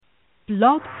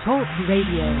Blog Talk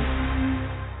Radio.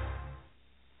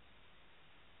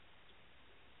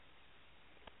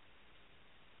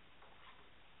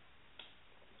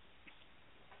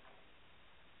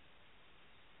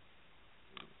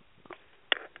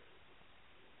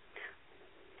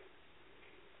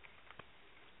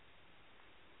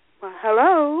 Well,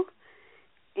 hello,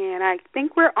 and I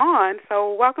think we're on.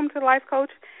 So welcome to the Life Coach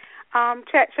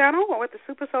chat channel with the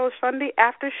Super Soul Sunday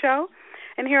After Show.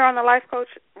 And here on the Life Coach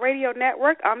Radio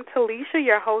Network, I'm Talisha,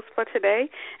 your host for today,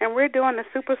 and we're doing the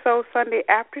Super Soul Sunday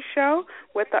After Show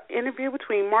with an interview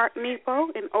between Mark Nepo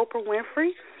and Oprah Winfrey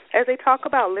as they talk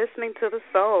about listening to the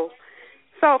soul.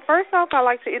 So first off, I'd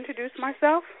like to introduce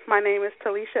myself. My name is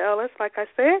Talisha Ellis, like I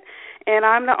said, and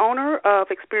I'm the owner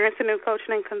of Experience in New Coaching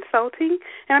and Consulting,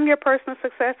 and I'm your personal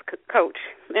success coach.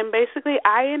 And basically,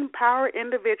 I empower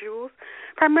individuals,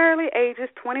 primarily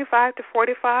ages 25 to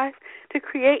 45, to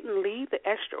create and lead the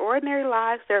extraordinary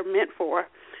lives they're meant for.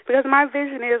 Because my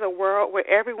vision is a world where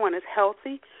everyone is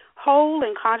healthy, whole,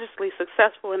 and consciously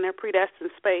successful in their predestined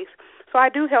space. So I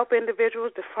do help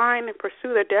individuals define and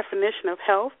pursue their definition of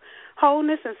health,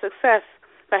 wholeness, and success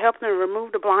by helping them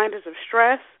remove the blinders of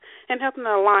stress and helping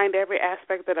them align to every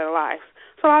aspect of their life.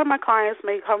 So a lot of my clients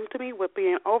may come to me with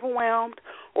being overwhelmed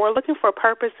or looking for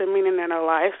purpose and meaning in their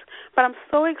lives. But I'm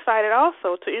so excited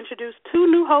also to introduce two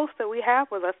new hosts that we have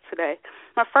with us today.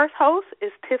 My first host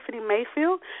is Tiffany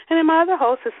Mayfield, and then my other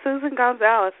host is Susan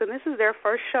Gonzalez, and this is their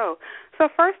first show. So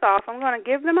first off, I'm going to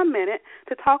give them a minute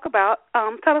to talk about,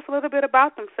 tell us a little bit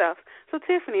about themselves. So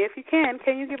Tiffany, if you can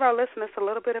you give our listeners a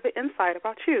little bit of an insight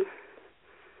about you?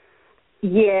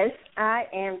 Yes, I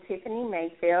am Tiffany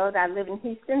Mayfield. I live in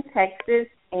Houston, Texas,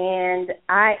 and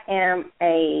I am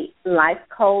a life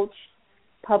coach,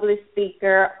 public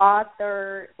speaker,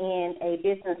 author, and a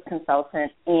business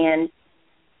consultant. And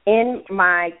in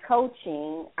my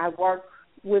coaching, I work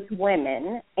with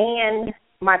women, and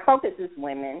my focus is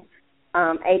women,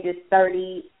 ages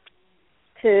 30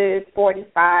 to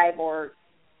 45, or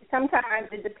sometimes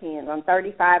it depends on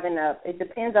 35 and up. It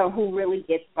depends on who really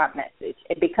gets my message,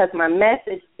 because my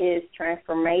message is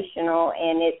transformational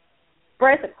and it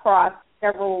spreads across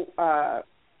several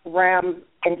realms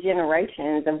and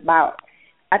generations.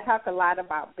 I talk a lot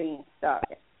about being stuck,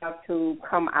 how to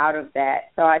come out of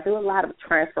that. So I do a lot of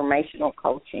transformational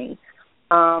coaching.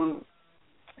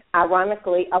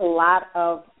 Ironically, a lot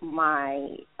of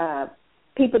my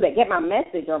people that get my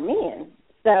message are men.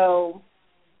 So,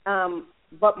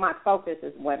 but my focus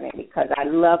is women because I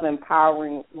love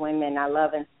empowering women. I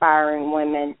love inspiring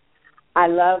women. I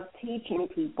love teaching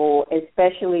people,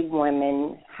 especially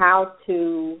women, how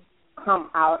to come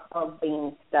out of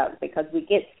being stuck, because we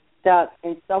get stuck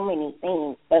in so many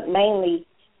things, but mainly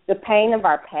the pain of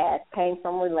our past, pain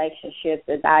from relationships,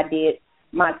 as I did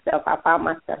myself. I found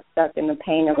myself stuck in the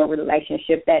pain of a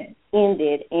relationship that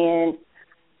ended, and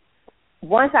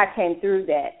once I came through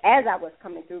that, as I was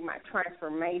coming through my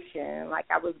transformation, like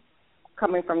I was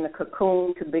coming from the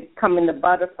cocoon to becoming the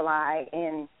butterfly,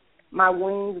 and my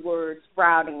wings were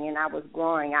sprouting and I was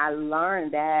growing, I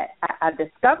learned that, I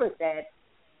discovered that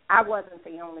I wasn't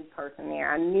the only person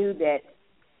there. I knew that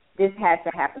this had to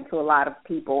happen to a lot of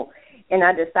people, and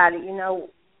I decided,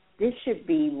 this should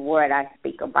be what I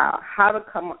speak about, how to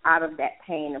come out of that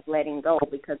pain of letting go,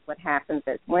 because what happens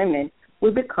as women, we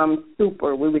become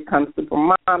super. We become super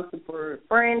mom, super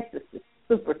friends,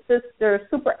 super sister,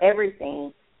 super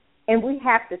everything, and we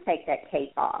have to take that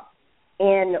cape off.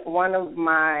 And one of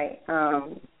my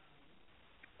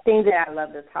things that I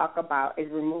love to talk about is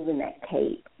removing that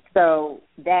cape. So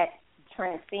that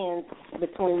transcends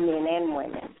between men and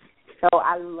women. So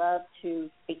I love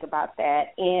to speak about that,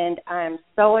 and I'm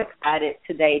so excited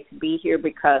today to be here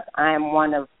because I am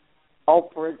one of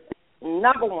Oprah's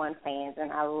number one fans,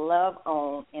 and I love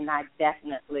OWN, and I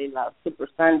definitely love Super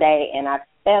Sunday, and I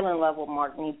fell in love with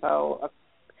Mark Nepo,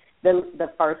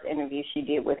 the first interview she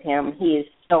did with him. He is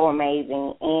so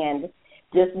amazing. And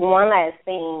just one last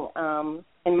thing,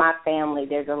 in my family,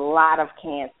 there's a lot of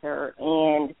cancer,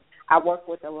 and I work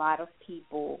with a lot of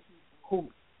people who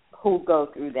go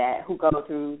through that, who go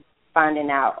through finding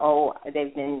out,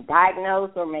 they've been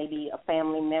diagnosed, or maybe a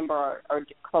family member or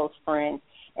close friend,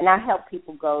 and I help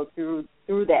people go through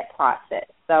that process.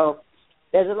 So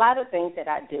there's a lot of things that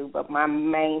I do, but my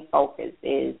main focus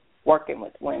is working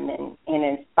with women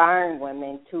and inspiring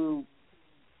women to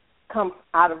come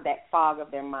out of that fog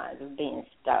of their minds of being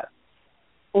stuck.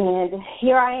 And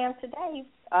here I am today,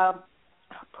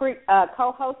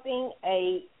 co-hosting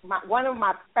one of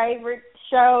my favorite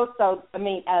shows.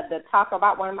 To talk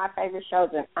about one of my favorite shows,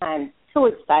 and I'm too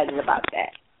excited about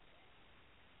that.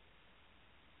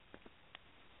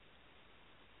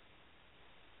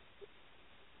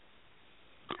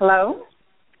 Hello?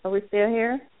 Are we still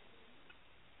here?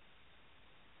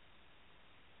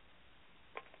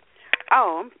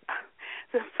 Oh,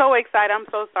 I'm so excited. I'm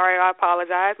so sorry. I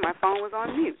apologize. My phone was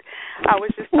on mute. I was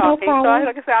just talking. No problem. So,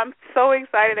 like I said, I'm so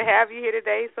excited to have you here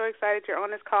today. So excited you're on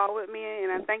this call with me,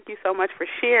 and I thank you so much for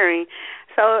sharing.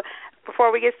 So, before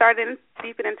we get started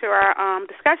deep into our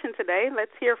discussion today,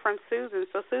 let's hear from Susan.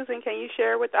 So, Susan, can you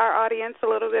share with our audience a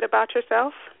little bit about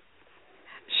yourself?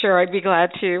 Sure, I'd be glad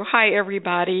to. Hi,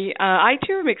 everybody. I,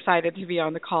 too, am excited to be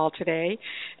on the call today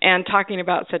and talking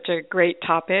about such a great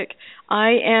topic.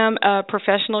 I am a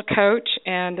professional coach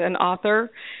and an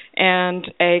author and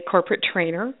a corporate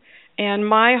trainer. And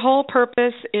my whole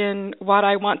purpose in what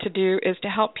I want to do is to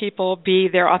help people be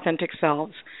their authentic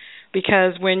selves.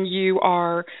 Because when you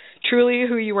are truly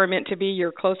who you are meant to be,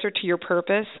 you're closer to your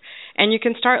purpose, and you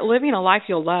can start living a life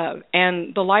you'll love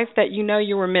and the life that you know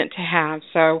you were meant to have.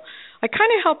 So I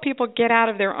kind of help people get out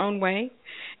of their own way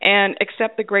and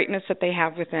accept the greatness that they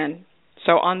have within.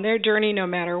 So on their journey, no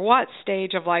matter what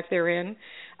stage of life they're in,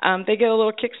 they get a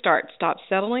little kickstart. Stop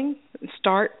settling and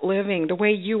start living the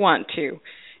way you want to.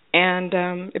 And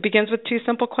it begins with two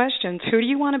simple questions. Who do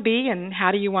you want to be, and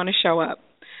how do you want to show up?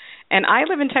 And I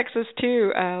live in Texas,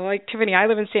 too. Like Tiffany, I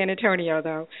live in San Antonio,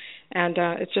 though. And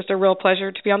it's just a real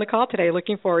pleasure to be on the call today.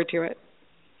 Looking forward to it.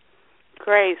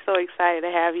 Great. So excited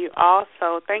to have you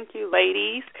also. Thank you,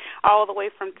 ladies, all the way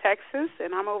from Texas,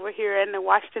 and I'm over here in the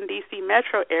Washington, D.C.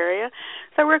 metro area.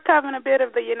 So we're covering a bit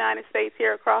of the United States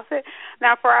here across it.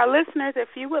 Now, for our listeners, if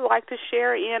you would like to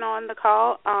share in on the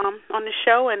call, on the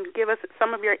show, and give us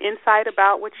some of your insight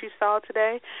about what you saw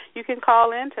today, you can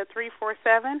call in to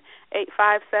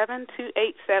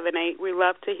 347-857-2878. We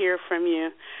love to hear from you.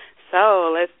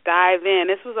 So let's dive in.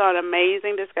 This was an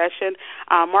amazing discussion.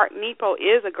 Mark Nepo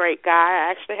is a great guy.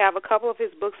 I actually have a couple of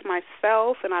his books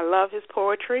myself, and I love his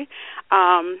poetry.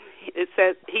 It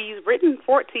says he's written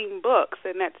 14 books,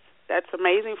 and that's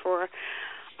amazing for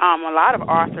a lot of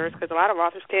authors, because a lot of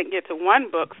authors can't get to one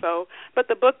book.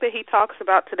 But the book that he talks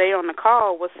about today on the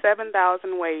call was 7,000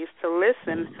 Ways to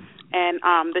Listen, and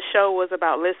the show was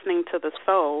about listening to the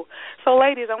soul. So,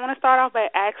 ladies, I want to start off by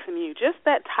asking you, just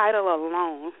that title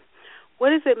alone, what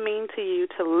does it mean to you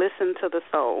to listen to the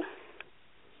soul?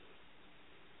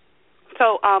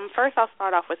 So first I'll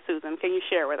start off with Susan. Can you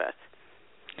share with us?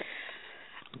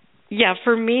 Yeah,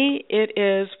 for me it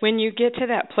is when you get to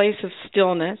that place of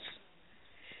stillness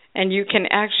and you can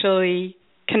actually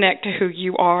connect to who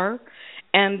you are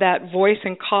and that voice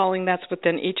and calling that's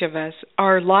within each of us.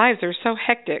 Our lives are so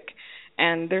hectic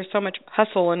and there's so much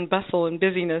hustle and bustle and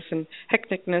busyness and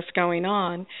hecticness going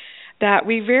on that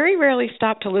we very rarely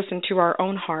stop to listen to our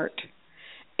own heart.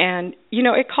 And,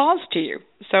 it calls to you.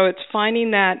 So it's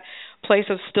finding that place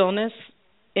of stillness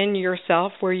in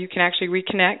yourself where you can actually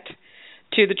reconnect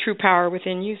to the true power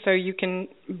within you so you can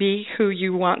be who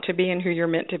you want to be and who you're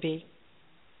meant to be.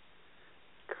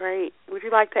 Great. Would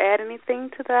you like to add anything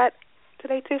to that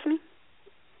today, Tiffany?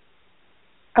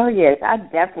 Oh, yes, I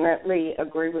definitely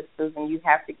agree with Susan. You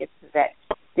have to get to that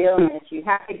stillness. You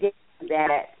have to get to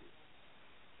that.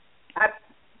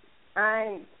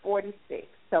 I'm 46,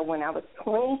 so when I was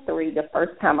 23, the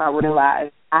first time I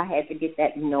realized I had to get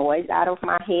that noise out of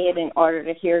my head in order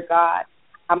to hear God,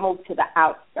 I moved to the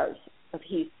outskirts of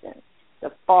Houston,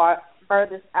 the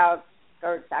furthest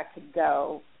outskirts I could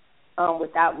go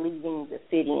without leaving the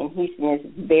city. And Houston is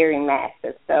very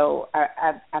massive, so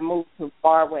I moved to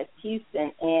far west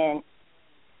Houston, and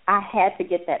I had to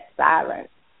get that silence,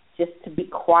 just to be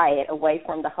quiet, away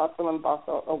from the hustle and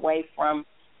bustle, away from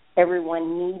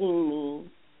everyone needing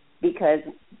me, because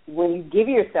when you give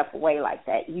yourself away like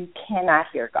that, you cannot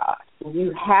hear God.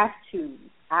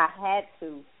 I had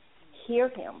to hear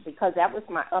him, because that was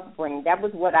my upbringing. That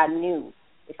was what I knew.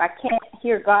 If I can't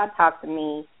hear God talk to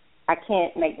me, I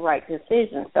can't make right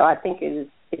decisions. So I think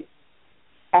it's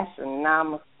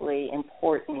astronomically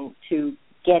important to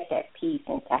get that peace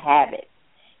and to have it,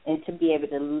 and to be able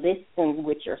to listen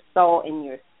with your soul, and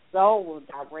your soul will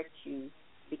direct you,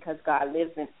 because God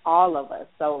lives in all of us.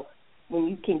 So when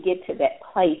you can get to that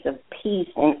place of peace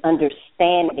and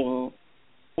understanding,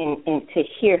 and to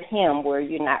hear him where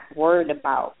you're not worried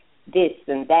about this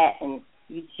and that, and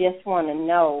you just want to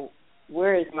know,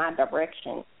 where is my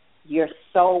direction? Your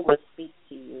soul will speak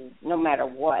to you no matter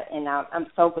what. And I'm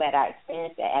so glad I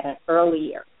experienced that at an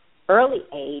early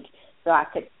age, so I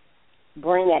could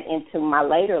bring that into my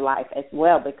later life as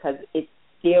well, because it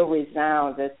still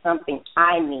resounds as something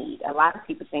I need. A lot of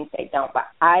people think they don't, but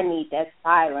I need that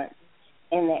silence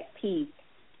and that peace.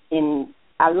 And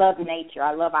I love nature.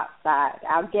 I love outside.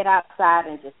 I'll get outside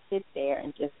and just sit there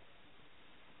and just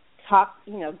talk,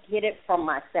 get it from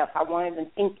myself. I won't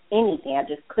even think anything. I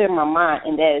just clear my mind,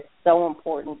 and that is so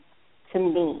important to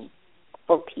me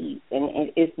for peace,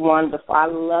 and it's wonderful. I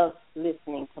love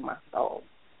listening to my soul.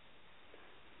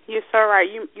 You're so right.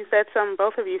 You said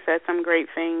both of you said some great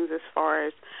things as far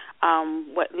as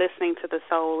what listening to the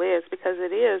soul is, because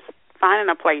it is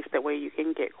finding a place that where you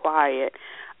can get quiet.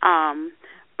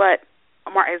 But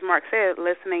as Mark said,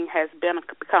 listening has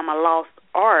become a lost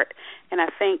art, and I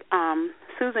think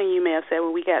Susan, you may have said,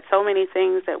 well, we got so many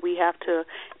things that we have to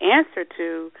answer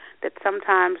to that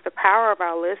sometimes the power of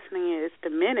our listening is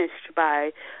diminished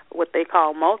by what they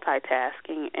call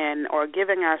multitasking or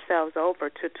giving ourselves over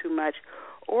to too much,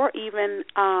 or even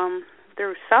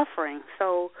through suffering.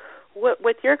 So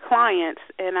with your clients,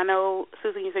 and I know,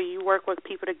 Susan, you say you work with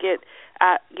people to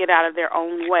get out of their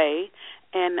own way,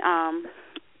 and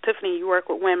Tiffany, you work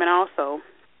with women also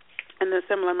in a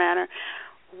similar manner.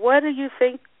 What do you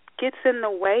think gets in the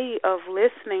way of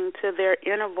listening to their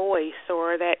inner voice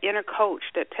or that inner coach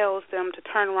that tells them to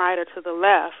turn right or to the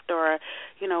left or,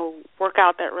 work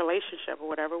out that relationship or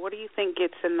whatever? What do you think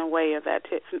gets in the way of that?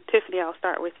 Tiffany, I'll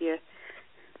start with you.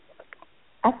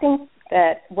 I think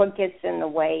that what gets in the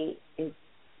way is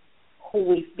who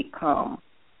we've become,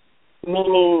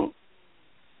 meaning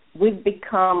we've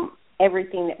become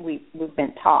everything that we've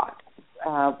been taught,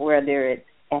 whether it's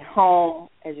at home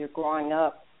as you're growing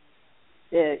up,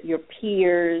 your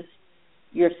peers,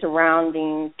 your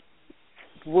surroundings,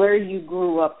 where you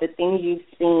grew up, the things you've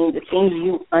seen, the things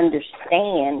you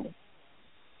understand.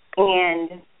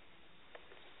 And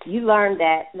you learned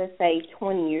that, let's say,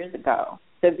 20 years ago.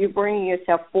 So if you're bringing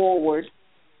yourself forward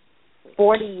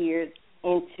 20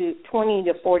 to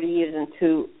 40 years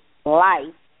into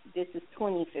life, this is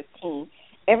 2015,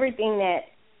 everything that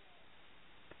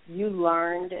you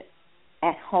learned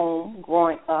at home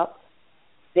growing up,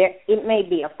 it may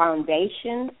be a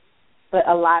foundation, but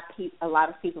a lot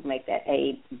of people make that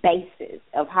a basis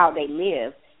of how they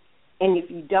live. And if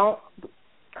you don't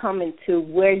come into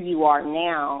where you are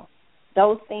now,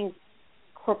 those things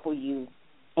cripple you,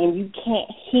 and you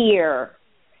can't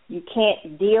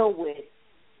deal with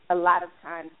a lot of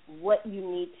times what you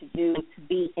need to do to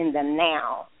be in the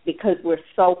now, because we're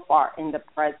so far in the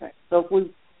present. So if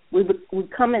we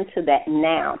come into that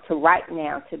now, to right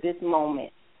now, to this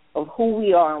moment of who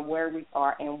we are and where we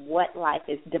are and what life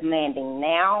is demanding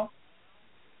now,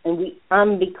 and we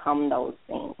unbecome those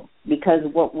things, because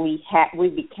what we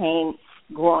became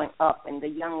growing up, and the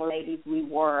young ladies we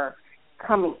were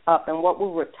coming up, and what we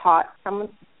were taught, some of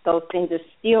those things are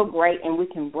still great, and we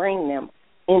can bring them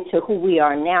into who we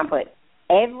are now, but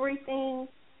everything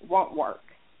won't work.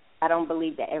 I don't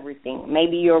believe that everything.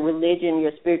 Maybe your religion,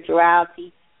 your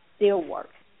spirituality still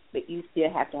works, but you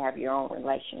still have to have your own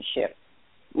relationship.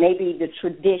 Maybe the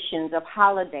traditions of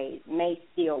holidays may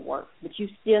still work, but you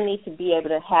still need to be able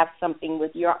to have something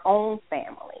with your own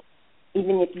family.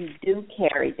 Even if you do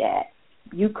carry that,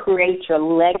 you create your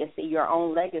legacy, your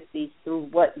own legacy, through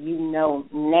what you know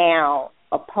now,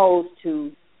 opposed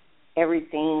to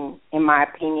everything, in my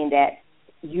opinion, that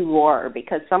you were.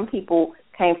 Because some people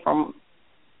came from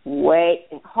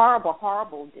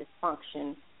horrible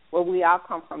dysfunction, where we all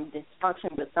come from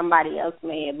dysfunction, but somebody else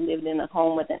may have lived in a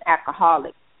home with an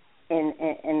alcoholic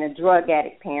and a drug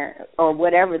addict parent, or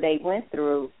whatever they went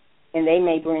through, and they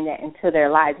may bring that into their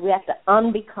lives. We have to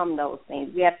unbecome those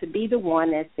things. We have to be the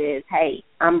one that says, hey,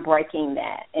 I'm breaking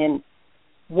that. And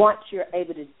once you're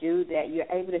able to do that, you're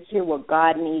able to hear what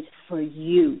God needs for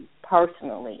you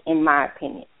personally, in my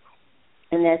opinion.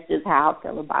 And that's just how I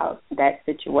feel about that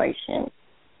situation.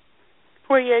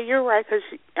 Well, yeah, you're right, because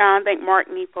I think Mark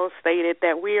Nepo stated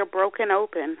that we are broken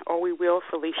open or we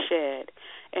willfully shed.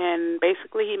 And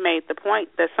basically he made the point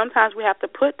that sometimes we have to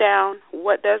put down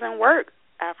what doesn't work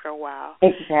after a while.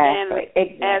 Exactly.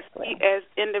 As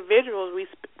individuals,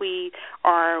 we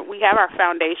have our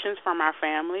foundations from our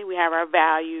family. We have our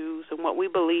values and what we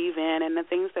believe in and the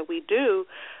things that we do.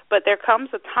 But there comes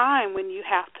a time when you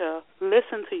have to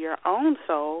listen to your own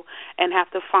soul and have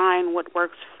to find what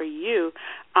works for you.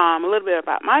 A little bit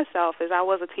about myself is I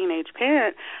was a teenage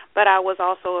parent, but I was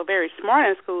also very smart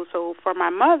in school. So for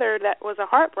my mother, that was a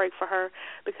heartbreak for her,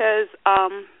 because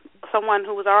someone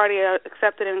who was already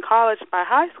accepted in college by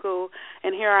high school,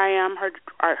 and here I am,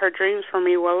 her dreams for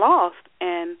me were lost.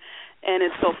 And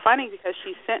it's so funny because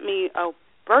she sent me a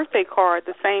birthday card,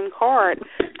 the same card,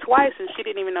 twice, and she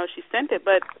didn't even know she sent it,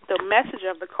 but the message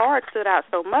of the card stood out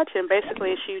so much, and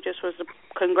basically she just was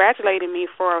congratulating me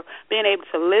for being able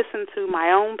to listen to my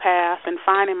own path and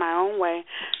finding my own way,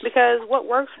 because what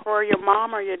works for your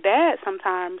mom or your dad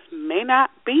sometimes may not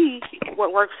be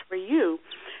what works for you.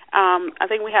 I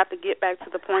think we have to get back to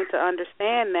the point to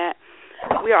understand that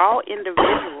we are all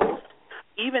individuals,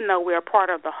 even though we are part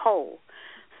of the whole.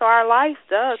 So our life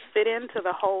does fit into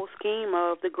the whole scheme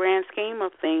of the grand scheme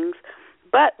of things,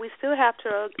 but we still have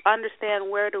to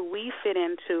understand where do we fit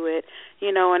into it,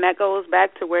 and that goes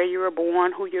back to where you were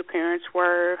born, who your parents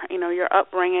were, your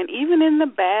upbringing. Even in the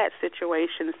bad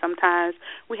situations, sometimes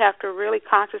we have to really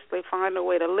consciously find a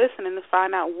way to listen and to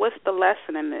find out what's the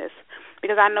lesson in this.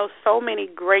 Because I know so many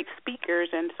great speakers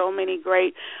and so many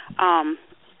great,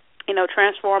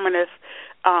 transformative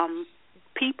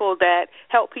people that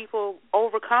help people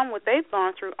overcome what they've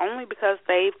gone through only because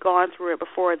they've gone through it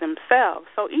before themselves.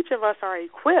 So each of us are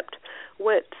equipped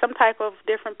with some type of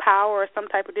different power or some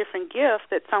type of different gift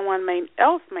that someone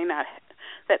else may not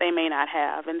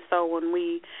have. And so when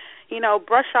we,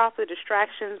 brush off the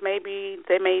distractions, maybe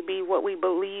they may be what we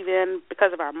believe in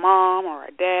because of our mom or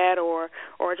our dad or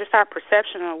just our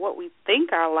perception of what we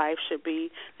think our life should be,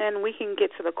 then we can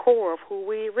get to the core of who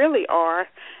we really are,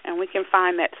 and we can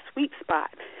find that sweet spot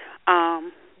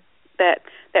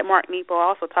that Mark Nepo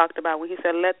also talked about when he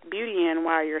said, let beauty in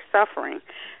while you're suffering,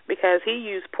 because he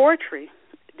used poetry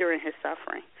during his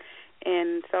suffering.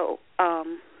 And so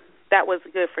that was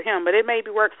good for him, but it may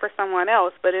be work for someone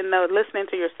else. But in listening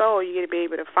to your soul, you get to be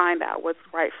able to find out what's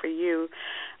right for you.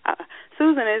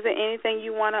 Susan, is there anything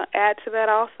you want to add to that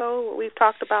also? We've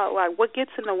talked about what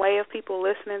gets in the way of people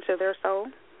listening to their soul.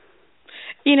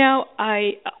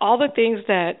 All the things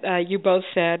that you both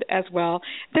said as well.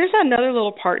 There's another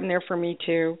little part in there for me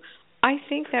too. I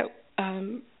think that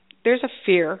there's a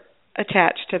fear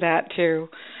attached to that too.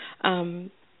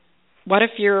 What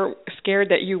if you're scared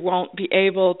that you won't be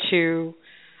able to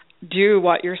do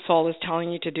what your soul is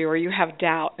telling you to do, or you have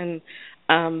doubt and,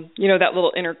 that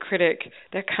little inner critic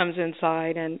that comes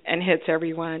inside and hits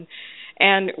everyone.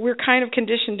 And we're kind of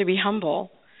conditioned to be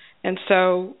humble. And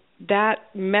so that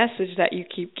message that you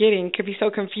keep getting could be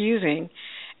so confusing,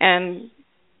 and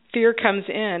fear comes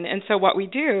in. And so what we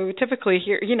do typically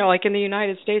here, like in the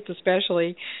United States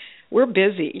especially, we're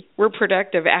busy. We're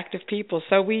productive, active people.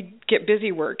 So we get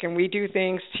busy work and we do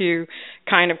things to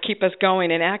kind of keep us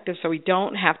going and active so we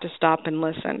don't have to stop and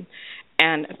listen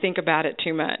and think about it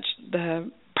too much. The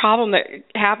problem that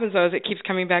happens, though, is it keeps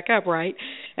coming back up, right?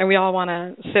 And we all want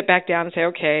to sit back down and say,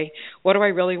 okay, what do I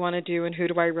really want to do and who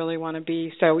do I really want to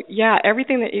be? So, yeah,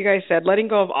 everything that you guys said, letting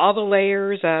go of all the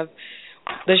layers of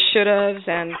the should-haves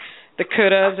and the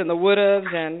could-haves and the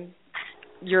would-haves and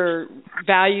your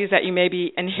values that you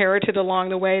maybe inherited along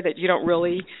the way that you don't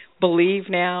really believe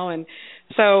now. And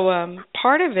so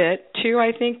part of it, too,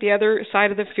 I think the other side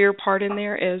of the fear part in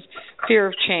there is fear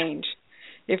of change.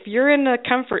 If you're in the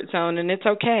comfort zone and it's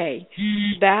okay,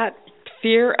 that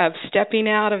fear of stepping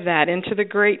out of that into the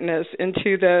greatness,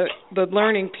 into the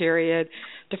learning period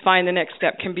to find the next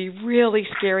step can be really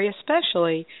scary,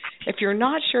 especially if you're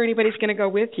not sure anybody's going to go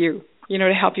with you,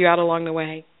 to help you out along the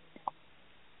way.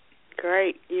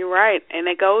 Great. You're right. And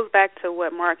it goes back to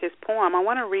what his poem. I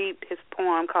want to read his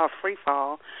poem called Free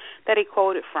Fall that he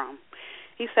quoted from.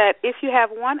 He said, if you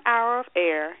have 1 hour of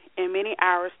air and many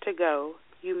hours to go,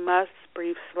 you must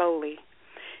breathe slowly.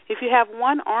 If you have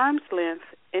 1 arm's length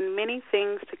and many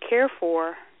things to care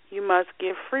for, you must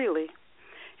give freely.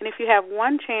 And if you have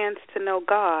 1 chance to know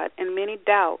God and many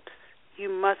doubts, you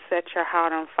must set your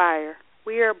heart on fire.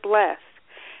 We are blessed.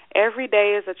 Every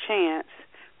day is a chance.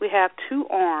 We have 2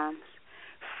 arms.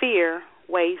 Fear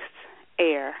wastes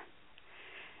air.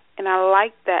 And I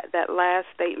like that last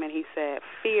statement he said,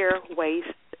 fear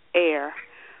wastes air.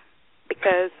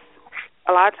 Because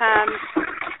a lot of times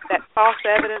that false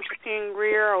evidence appearing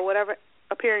real or whatever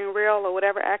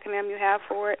acronym you have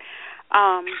for it,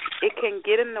 it can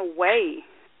get in the way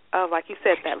of, like you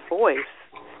said, that voice.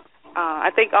 I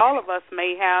think all of us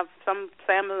may have some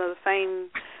of the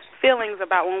same feelings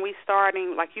about when we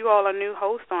starting, like you all are new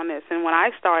hosts on this, and when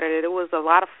I started it was a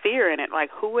lot of fear in it,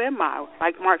 like who am I?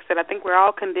 Like Mark said, I think we're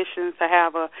all conditioned to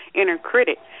have a inner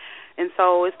critic, and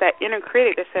so it's that inner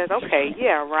critic that says, okay,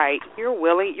 yeah, right, you're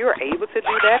willing, you're able to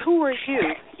do that, who are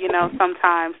you?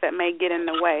 Sometimes that may get in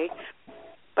the way,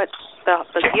 but the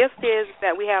gift is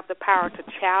that we have the power to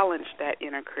challenge that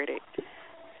inner critic.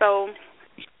 So,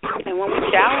 and when we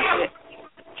challenge it,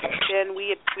 then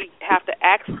we have to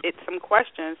ask it some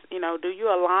questions. Do you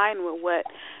align with what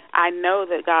I know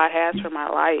that God has for my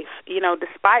life?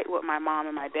 Despite what my mom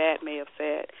and my dad may have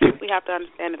said, we have to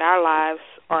understand that our lives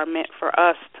are meant for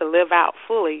us to live out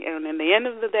fully. And in the end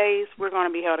of the days, we're going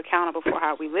to be held accountable for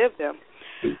how we live them.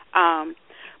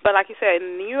 But like you said,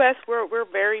 in the U.S., we're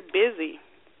very busy.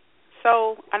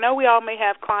 So I know we all may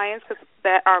have clients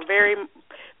that are very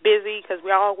busy because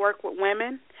we all work with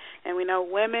women, and we know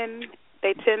women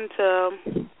they tend to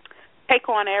take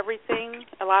on everything.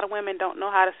 A lot of women don't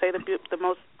know how to say the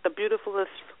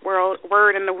beautifulest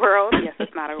word in the world. Yes,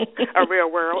 it's not a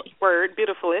real word,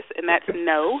 beautifulest, and that's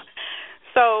no.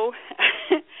 So,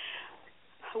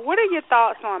 what are your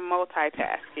thoughts on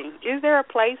multitasking? Is there a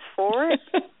place for it?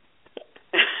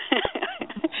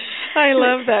 I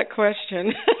love that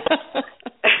question.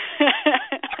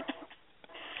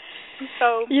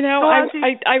 So,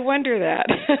 I wonder that.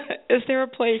 Is there a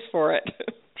place for it?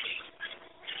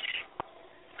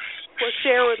 Well,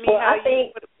 share with me how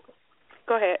you...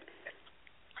 Go ahead.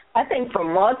 I think for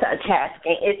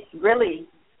multitasking, it's really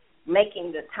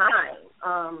making the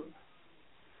time.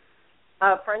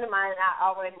 A friend of mine and I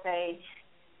always say,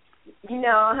 you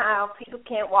know how people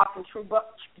can't walk in true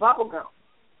bubble gum.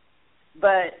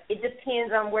 But it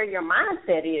depends on where your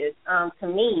mindset is, to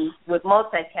me, with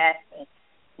multitasking.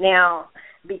 Now,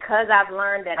 because I've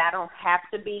learned that I don't have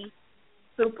to be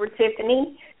super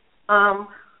Tiffany,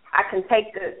 I can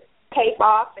take the cape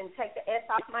off and take the S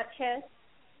off my chest.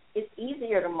 It's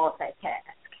easier to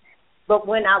multitask. But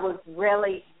when I was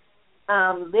really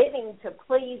living to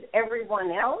please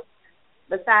everyone else,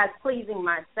 besides pleasing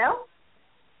myself,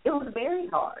 it was very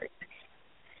hard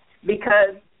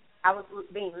because I was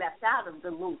being left out of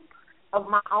the loop, of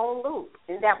my own loop.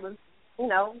 And that was,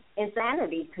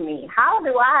 insanity to me. How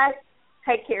do I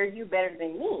take care of you better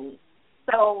than me?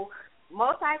 So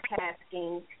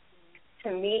multitasking,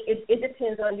 to me, it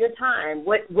depends on your time.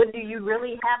 What do you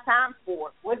really have time for?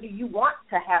 What do you want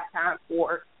to have time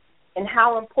for? And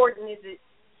how important is it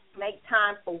to make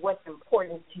time for what's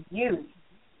important to you?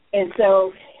 And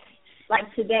so,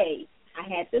 like today, I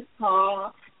had this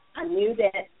call. I knew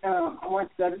that I wanted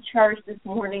to go to church this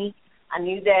morning. I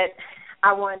knew that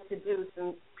I wanted to do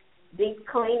some deep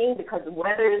cleaning because the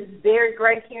weather is very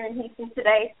great here in Houston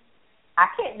today. I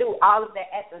can't do all of that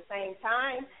at the same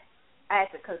time. I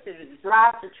had to consider the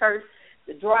drive to church,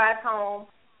 the drive home,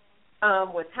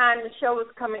 what time the show was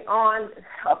coming on,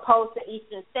 opposed to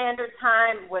Eastern Standard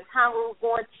Time, what time we were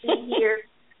going to be here.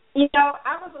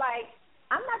 I was like,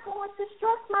 I'm not going to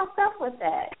stress myself with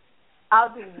that.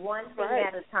 I'll do one thing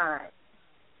at a time.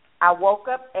 I woke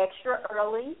up extra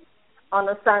early on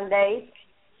a Sunday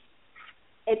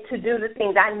to do the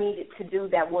things I needed to do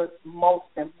that was most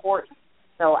important.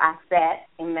 So I sat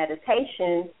in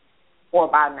meditation for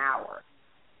about an hour.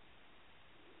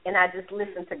 And I just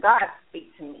listened to God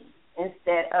speak to me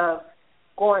instead of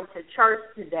going to church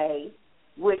today,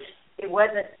 which it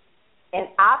wasn't an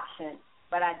option,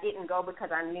 but I didn't go because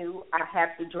I knew I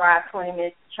have to drive 20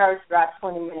 minutes to church, drive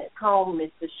 20 minutes home,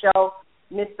 miss the show,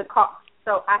 miss the call.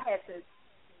 So I had to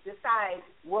decide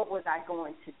what was I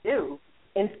going to do.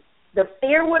 And the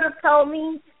fear would have told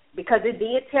me, because it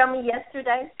did tell me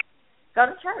yesterday, go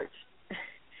to church.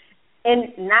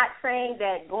 And not saying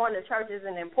that going to church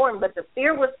isn't important, but the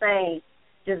fear was saying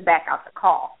just back out the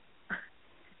call.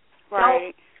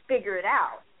 Right. Don't figure it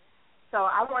out. So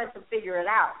I wanted to figure it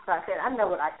out. So I said, I know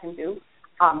what I can do.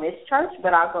 I'll miss church,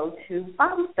 but I'll go to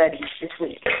Bible study this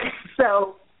week.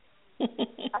 So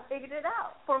I figured it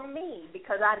out for me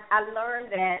because I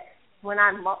learned that when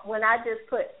I just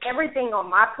put everything on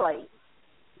my plate,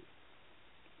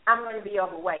 I'm going to be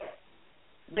overweight.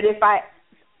 But if I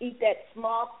eat that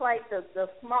small plate, the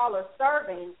smaller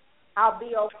serving, I'll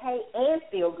be okay and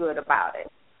feel good about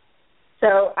it.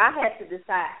 So I had to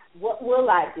decide, what will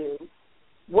I do?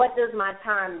 What does my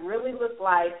time really look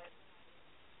like?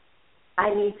 I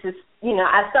need to,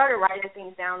 I started writing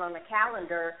things down on the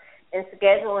calendar and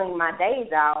scheduling my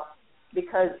days out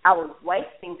because I was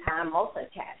wasting time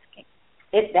multitasking.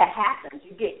 If that happens,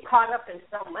 you get caught up in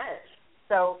so much.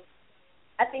 So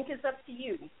I think it's up to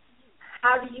you.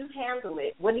 How do you handle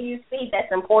it? What do you see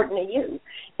that's important to you?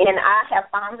 And I have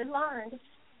finally learned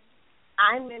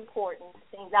I'm important.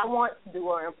 Things I want to do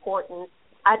are important.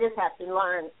 I just have to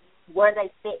learn where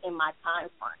they fit in my time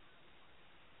frame.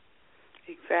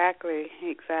 Exactly.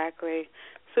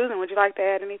 Susan, would you like to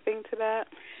add anything to that?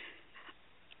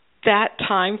 That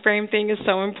time frame thing is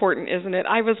so important, isn't it?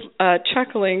 I was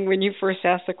chuckling when you first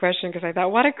asked the question because I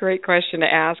thought, what a great question to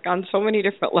ask on so many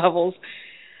different levels.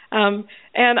 And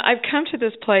I've come to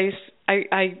this place,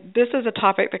 this is a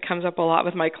topic that comes up a lot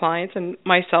with my clients and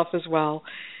myself as well.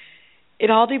 It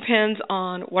all depends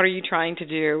on what are you trying to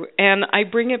do. And I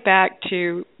bring it back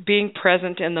to being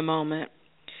present in the moment.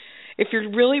 If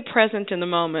you're really present in the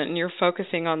moment and you're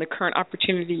focusing on the current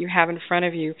opportunity you have in front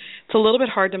of you, it's a little bit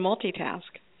hard to multitask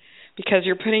because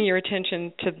you're putting your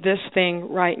attention to this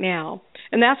thing right now.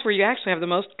 And that's where you actually have the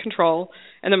most control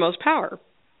and the most power.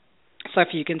 So if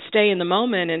you can stay in the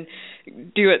moment and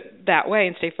do it that way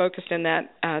and stay focused in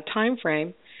that time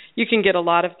frame, you can get a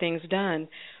lot of things done.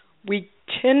 we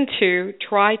tend to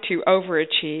try to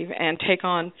overachieve and take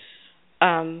on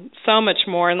so much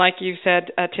more. And like you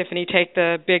said, Tiffany, take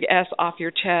the big S off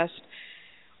your chest.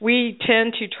 We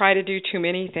tend to try to do too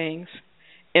many things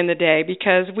in the day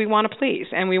because we want to please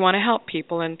and we want to help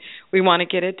people and we want to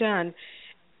get it done.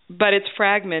 But it's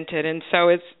fragmented, and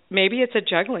so maybe it's a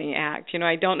juggling act.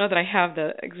 I don't know that I have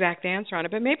the exact answer on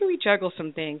it, but maybe we juggle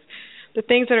some things. The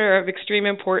things that are of extreme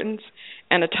importance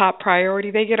and a top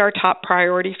priority, they get our top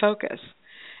priority focus.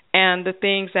 And the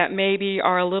things that maybe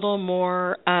are a little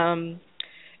more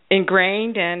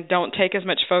ingrained and don't take as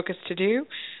much focus to do,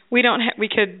 we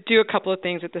could do a couple of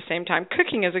things at the same time.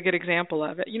 Cooking is a good example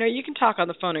of it. You can talk on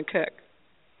the phone and cook.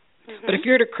 Mm-hmm. But if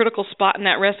you're at a critical spot in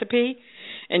that recipe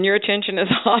and your attention is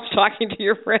off talking to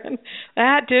your friend,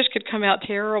 that dish could come out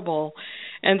terrible.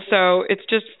 And so it's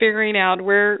just figuring out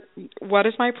what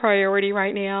is my priority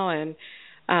right now and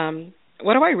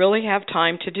what do I really have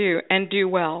time to do and do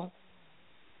well.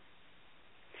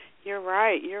 You're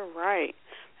right.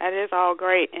 That is all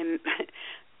great. And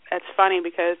that's funny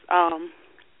because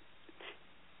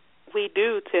we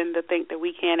do tend to think that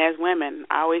we can as women.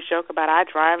 I always joke about I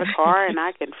drive a car and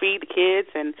I can feed the kids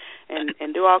and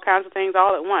do all kinds of things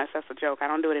all at once. That's a joke. I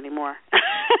don't do it anymore.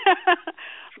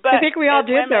 But I think we all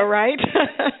did, though, right?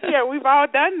 Yeah, we've all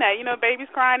done that. Baby's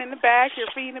crying in the back, you're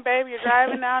feeding the baby, you're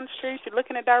driving down the street, you're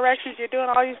looking at directions, you're doing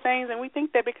all these things, and we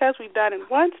think that because we've done it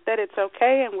once that it's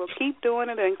okay and we'll keep doing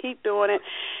it and keep doing it.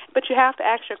 But you have to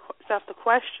ask yourself the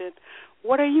question,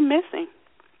 what are you missing?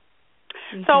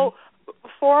 Mm-hmm. So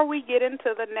before we get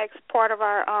into the next part of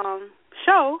our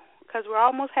show, because we're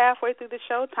almost halfway through the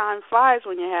show, time flies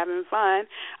when you're having fun,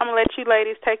 I'm going to let you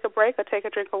ladies take a break or take a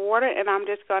drink of water, and I'm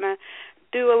just going to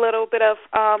do a little bit of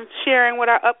sharing what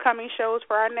our upcoming shows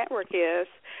for our network is.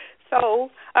 So,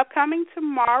 upcoming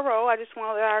tomorrow, I just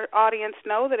want to let our audience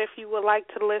know that if you would like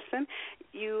to listen,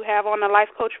 you have on the Life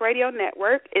Coach Radio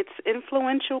Network, it's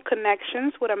Influential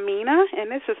Connections with Amina, and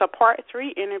this is a Part 3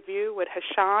 interview with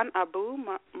Hashan Abu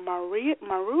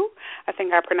Maru. I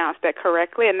think I pronounced that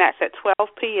correctly, and that's at 12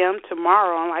 p.m.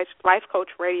 tomorrow on Life Coach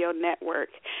Radio Network.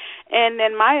 And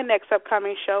then my next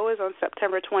upcoming show is on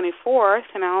September 24th,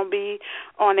 and I'll be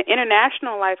on the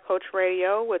International Life Coach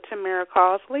Radio with Tamara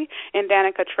Causely and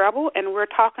Danica Treble, and we're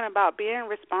talking about being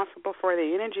responsible for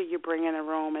the energy you bring in the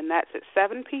room, and that's at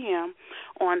 7 p.m.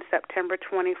 on September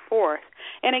 24th.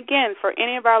 And again, for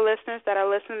any of our listeners that are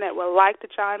listening that would like to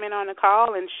chime in on the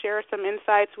call and share some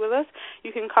insights with us,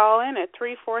 you can call in at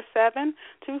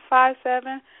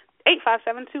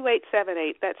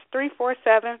 347-257-857-2878. That's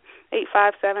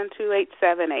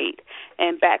 347-857-2878.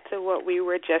 And back to what we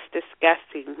were just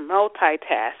discussing,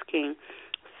 multitasking.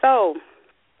 So,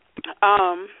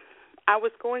 I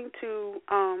was going to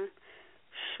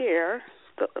share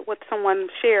what someone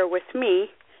shared with me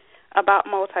about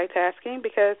multitasking,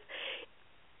 because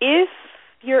if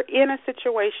you're in a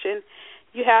situation,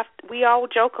 we all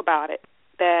joke about it,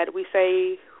 that we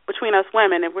say between us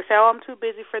women, if we say, oh, I'm too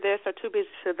busy for this or too busy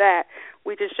for that,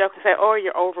 we just joke and say, oh,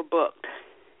 you're overbooked.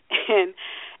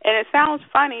 And it sounds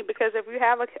funny because if you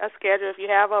have a schedule, if you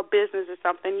have a business or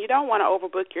something, you don't want to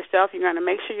overbook yourself. You're going to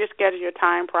make sure you schedule your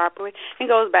time properly. It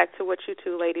goes back to what you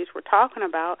two ladies were talking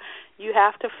about. You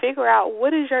have to figure out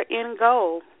what is your end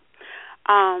goal,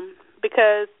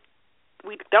 because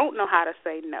we don't know how to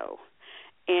say no.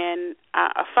 And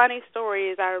a funny story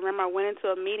is I remember I went into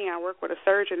a meeting. I work with a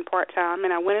surgeon part-time,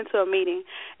 and I went into a meeting,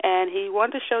 and he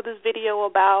wanted to show this video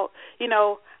about,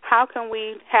 how can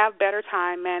we have better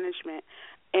time management.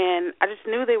 And I just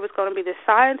knew there was going to be this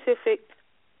scientific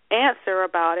answer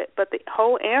about it, but the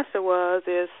whole answer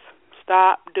is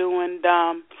stop doing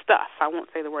dumb stuff. I won't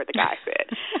say the word the guy said.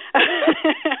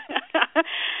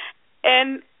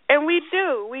 And we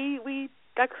do. We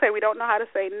like I say, we don't know how to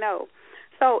say no.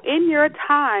 So in your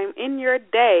time, in your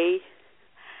day,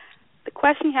 the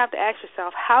question you have to ask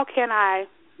yourself, how can I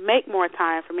make more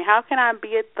time for me? How can I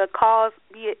be at the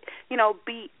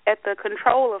be at the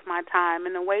control of my time?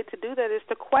 And the way to do that is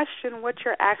to question what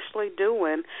you're actually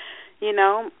doing.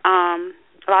 A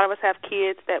lot of us have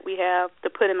kids that we have to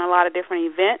put in a lot of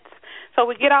different events. So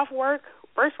we get off work.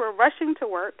 First, we're rushing to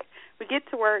work. We get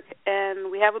to work, and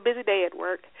we have a busy day at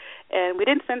work, and we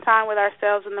didn't spend time with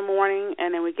ourselves in the morning, and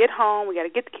then we get home. We got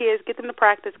to get the kids, get them to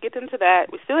practice, get them to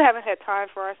that. We still haven't had time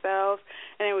for ourselves,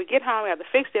 and then we get home. We have to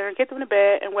fix dinner, get them to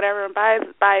bed, and whatever. And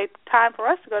by time for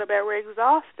us to go to bed, we're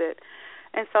exhausted.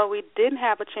 And so we didn't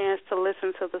have a chance to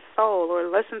listen to the soul or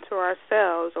listen to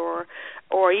ourselves, or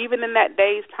even in that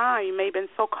day's time, you may have been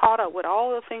so caught up with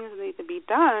all the things that need to be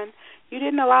done, you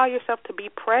didn't allow yourself to be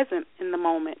present in the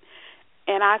moment.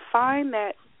 And I find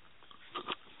that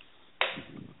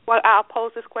Well, I'll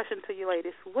pose this question to you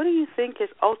ladies. What do you think is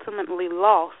ultimately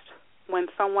lost when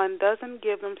someone doesn't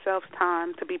give themselves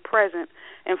time to be present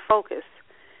and focus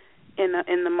in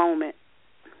the moment?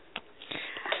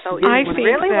 So I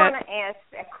really want to ask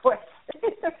that question.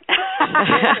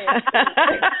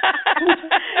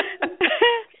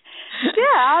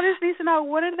 Yeah, I just need to know,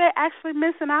 what are they actually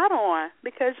missing out on?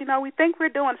 Because, we think we're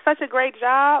doing such a great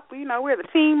job. We're the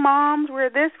teen moms, we're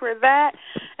this, we're that,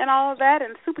 and all of that,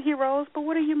 and superheroes, but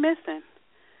what are you missing?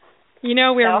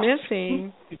 We're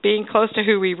missing being close to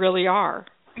who we really are.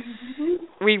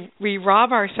 We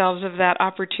rob ourselves of that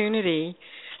opportunity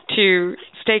to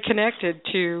stay connected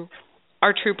to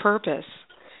our true purpose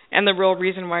and the real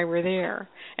reason why we're there.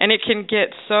 And it can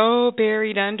get so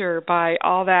buried under by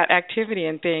all that activity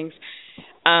and things.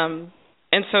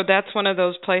 And so that's one of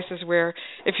those places where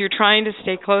if you're trying to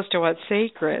stay close to what's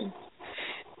sacred,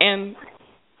 and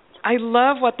I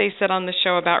love what they said on the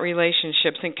show about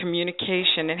relationships and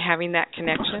communication and having that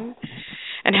connection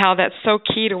and how that's so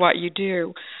key to what you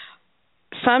do.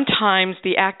 Sometimes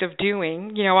the act of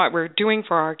doing, what we're doing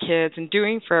for our kids and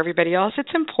doing for everybody else,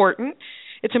 it's important.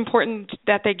 It's important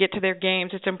that they get to their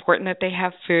games. It's important that they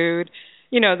have food,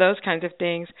 those kinds of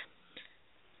things.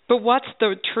 But what's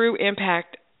the true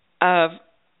impact of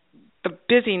the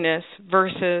busyness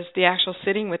versus the actual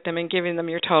sitting with them and giving them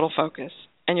your total focus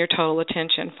and your total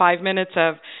attention? 5 minutes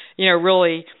of,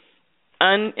 really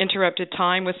uninterrupted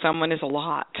time with someone is a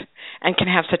lot and can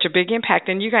have such a big impact.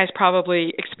 And you guys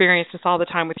probably experience this all the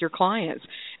time with your clients.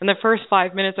 In the first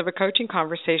 5 minutes of a coaching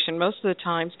conversation, most of the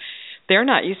times they're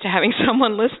not used to having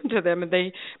someone listen to them, and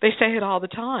they say it all the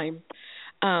time.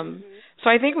 So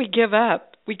I think we give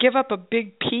up a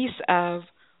big piece of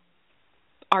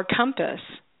our compass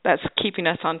that's keeping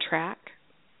us on track,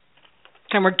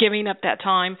 and we're giving up that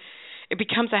time. It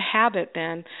becomes a habit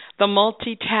then. The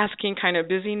multitasking kind of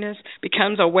busyness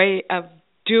becomes a way of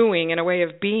doing and a way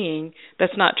of being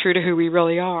that's not true to who we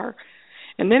really are.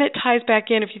 And then it ties back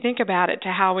in, if you think about it, to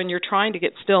how when you're trying to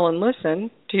get still and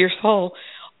listen to your soul,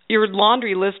 your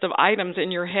laundry list of items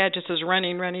in your head just is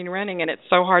running, and it's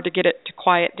so hard to get it to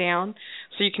quiet down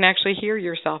so you can actually hear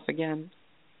yourself again.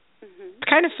 Mm-hmm. It's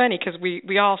kind of funny because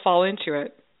we all fall into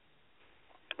it.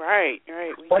 Right,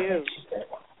 we do.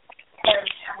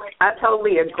 I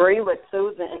totally agree with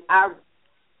Susan. I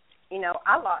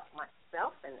lost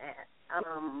myself in that.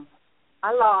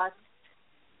 I lost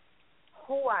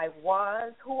who I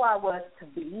was to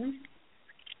be,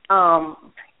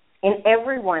 in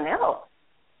everyone else.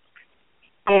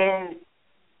 And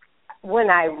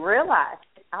when I realized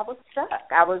it, I was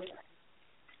stuck. I was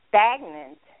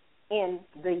stagnant in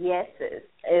the yeses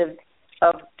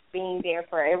of being there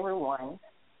for everyone.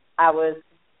 I was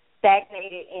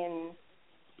stagnated in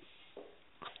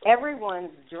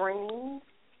everyone's dreams,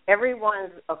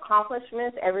 everyone's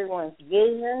accomplishments, everyone's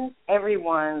visions,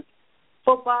 everyone's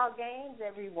football games,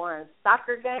 everyone's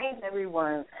soccer games,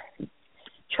 everyone's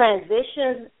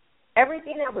transitions,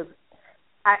 everything that was,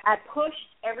 I pushed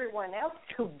everyone else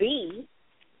to be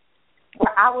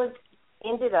where I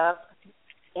ended up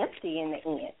empty in the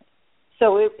end.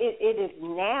 So it is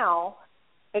now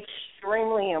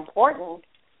extremely important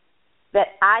that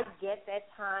I get that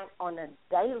time on a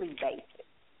daily basis,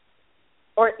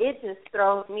 or it just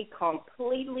throws me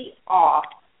completely off,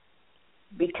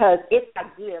 because if I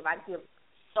give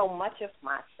so much of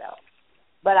myself.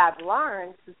 But I've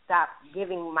learned to stop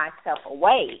giving myself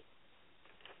away.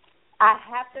 I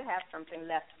have to have something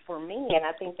left for me, and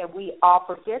I think that we all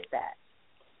forget that.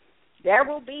 There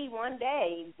will be one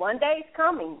day's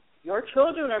coming, your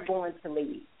children are going to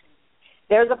leave.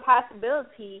 There's a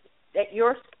possibility that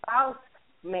your spouse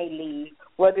may leave,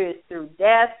 whether it's through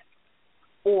death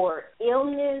or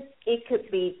illness. It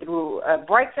could be through a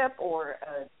breakup or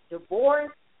a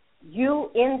divorce.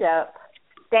 You end up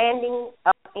standing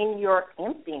up in your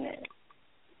emptiness,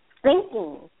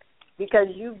 thinking, because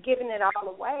you've given it all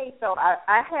away. So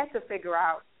I had to figure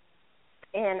out,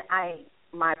 and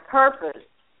my purpose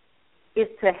is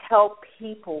to help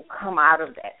people come out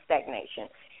of that stagnation,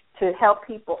 to help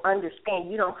people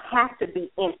understand you don't have to be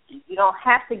empty. You don't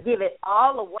have to give it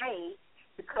all away,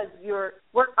 because we're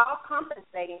all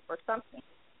compensating for something.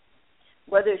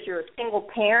 Whether it's you're a single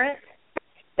parent,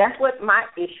 that's what my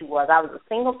issue was. I was a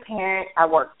single parent. I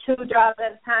worked 2 jobs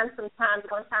at a time sometimes.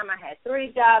 One time I had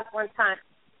 3 jobs. One time,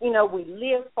 we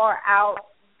lived far out.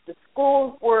 The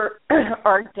schools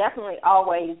are definitely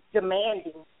always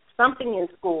demanding something in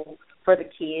school for the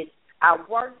kids. I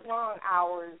worked long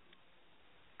hours.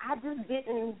 I just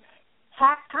didn't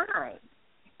have time.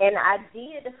 And I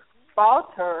did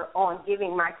falter on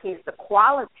giving my kids the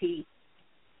quality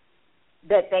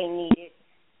that they needed,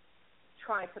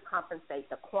 trying to compensate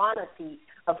the quantity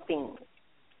of things.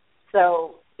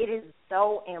 So it is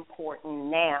so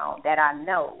important now that I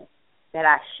know that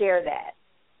I share that.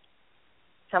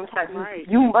 Sometimes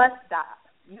you must stop.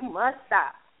 You must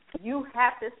stop. You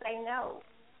have to say no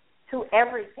to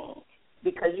everything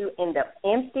because you end up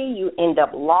empty, you end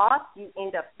up lost, you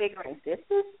end up figuring this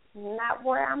is not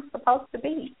where I'm supposed to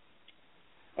be.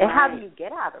 And how do you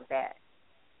get out of that?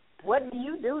 What do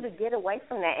you do to get away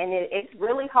from that? And it's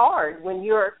really hard when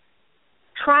you're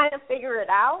trying to figure it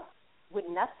out with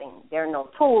nothing. There are no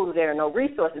tools, there are no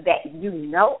resources that you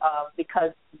know of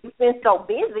because you've been so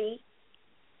busy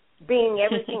being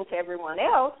everything to everyone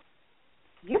else,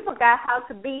 you forgot how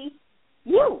to be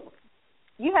you.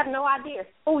 You have no idea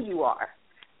who you are,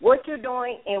 what you're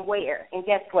doing, and where. And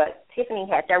guess what? Tiffany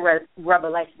had that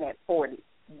revelation at 40.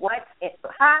 What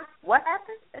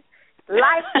happened?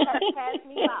 Life has passed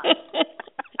me by.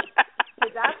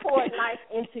 Because I poured life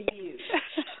into you,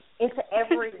 into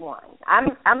everyone. I'm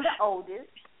the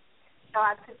oldest, so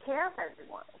I took care of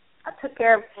everyone. I took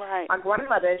care of my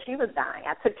grandmother as she was dying.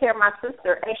 I took care of my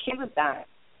sister as she was dying.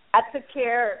 I took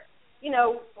care,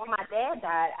 when my dad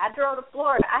died, I drove to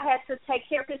Florida. I had to take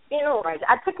care of his funeral arrangements.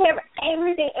 I took care of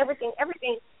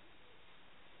everything.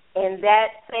 And that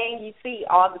saying you see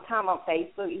all the time on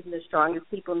Facebook, even the strongest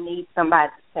people need somebody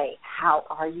to say, how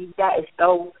are you? That is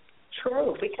so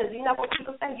true. Because you know what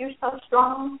people say, you're so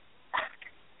strong.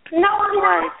 No, I'm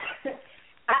not.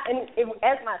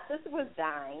 As my sister was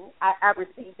dying, I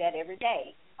received that every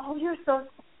day. Oh, you're so,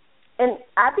 and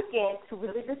I began to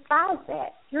really despise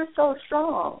that. You're so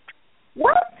strong.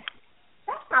 What?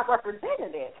 That's not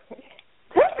representative.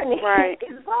 Tiffany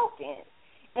is broken.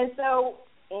 And so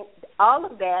all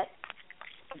of that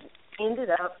ended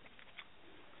up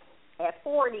at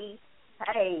 40,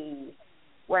 hey,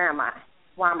 where am I?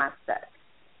 Why am I stuck?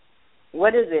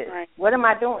 What is it? Right. What am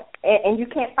I doing? And you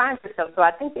can't find yourself. So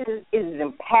I think it is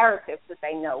imperative to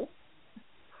say no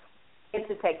and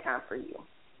to take time for you.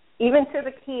 Even to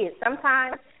the kids.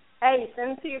 Sometimes, hey, send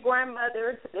them to your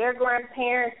grandmother, to their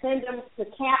grandparents, send them to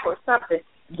camp or something.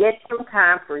 Get some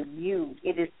time for you.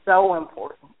 It is so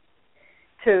important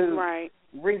to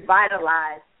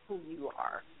revitalize who you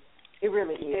are. It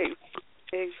really is.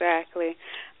 Exactly.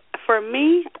 For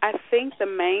me, I think the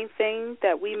main thing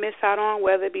that we miss out on,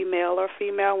 whether it be male or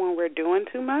female, when we're doing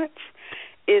too much,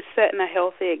 is setting a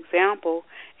healthy example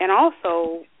and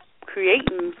also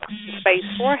creating space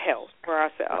for health for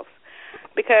ourselves.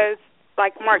 Because,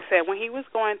 like Mark said, when he was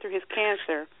going through his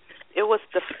cancer, it was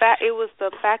the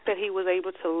fact that he was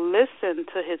able to listen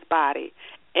to his body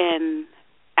and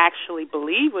actually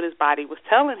believe what his body was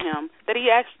telling him, that he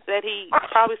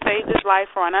probably saved his life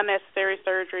for an unnecessary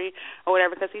surgery or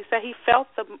whatever, because he said he felt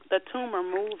the tumor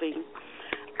moving.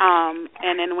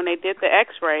 And then when they did the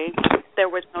X-ray,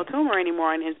 there was no tumor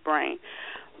anymore in his brain.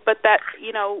 But that,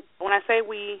 when I say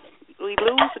we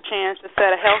lose the chance to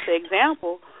set a healthy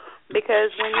example,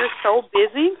 because when you're so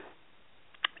busy,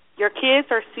 your kids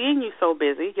are seeing you so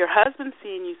busy, your husband's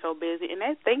seeing you so busy, and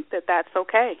they think that that's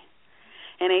okay.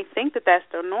 And they think that that's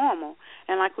their normal.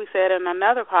 And like we said in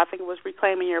another call, I think it was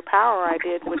Reclaiming Your Power I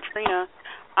did with Trina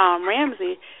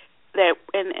Ramsey, that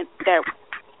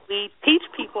we teach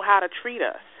people how to treat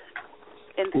us.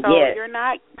 And so you're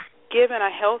not giving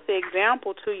a healthy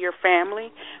example to your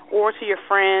family or to your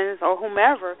friends or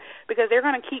whomever, because they're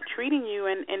going to keep treating you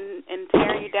and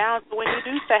tearing you down. So when you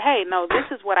do say, hey, no, this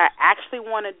is what I actually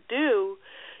want to do,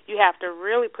 you have to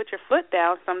really put your foot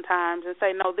down sometimes and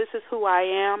say, no, this is who I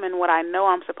am and what I know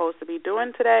I'm supposed to be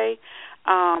doing today,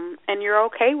 and you're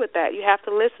okay with that. You have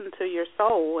to listen to your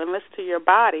soul and listen to your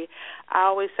body. I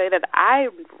always say that I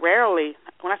rarely,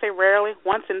 when I say rarely,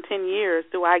 once in 10 years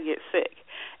do I get sick.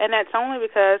 And that's only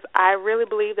because I really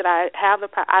believe that I have the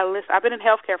power. I've been in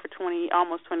healthcare for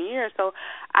almost 20 years, so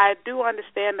I do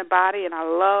understand the body, and I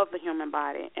love the human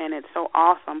body, and it's so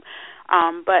awesome.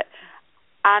 But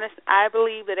I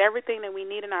believe that everything that we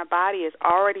need in our body is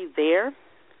already there,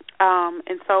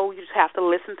 and so you just have to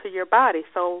listen to your body.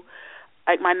 So,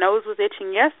 like, my nose was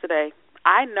itching yesterday.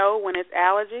 I know when it's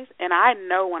allergies, and I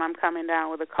know when I'm coming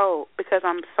down with a cold because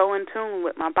I'm so in tune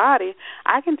with my body.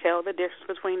 I can tell the difference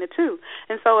between the two.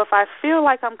 And so if I feel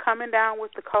like I'm coming down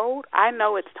with the cold, I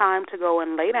know it's time to go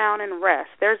and lay down and rest.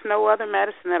 There's no other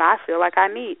medicine that I feel like I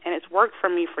need, and it's worked for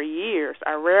me for years.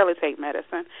 I rarely take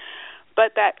medicine.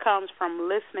 But that comes from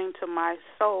listening to my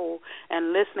soul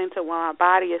and listening to what my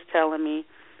body is telling me.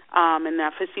 And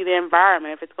if it's the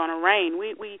environment, if it's going to rain,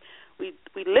 we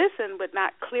listen, but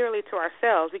not clearly to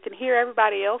ourselves. We can hear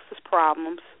everybody else's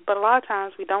problems, but a lot of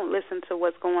times we don't listen to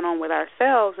what's going on with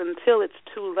ourselves until it's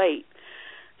too late.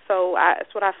 So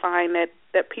that's what I find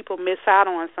that people miss out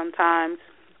on sometimes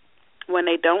when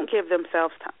they don't give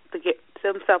themselves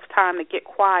time to get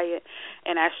quiet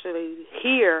and actually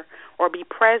hear or be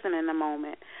present in the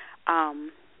moment.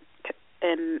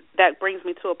 And that brings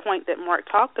me to a point that Mark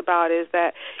talked about, is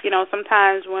that,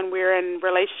 sometimes when we're in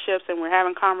relationships and we're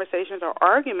having conversations or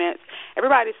arguments,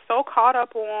 everybody's so caught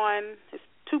up on, it's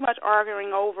too much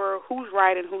arguing over who's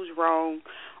right and who's wrong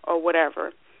or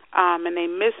whatever. And they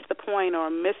miss the point or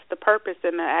miss the purpose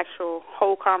in the actual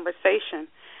whole conversation.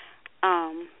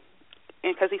 And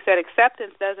because he said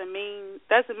acceptance doesn't mean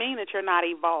that you're not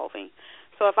evolving.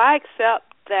 So if I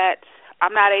accept that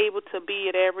I'm not able to be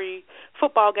at every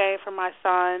football game for my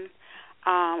son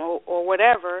or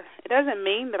whatever, it doesn't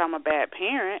mean that I'm a bad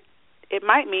parent. It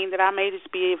might mean that I may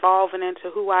just be evolving into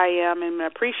who I am and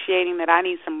appreciating that I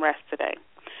need some rest today.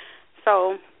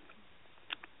 So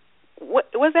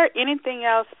was there anything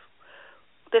else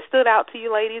that stood out to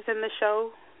you ladies in the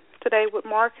show today with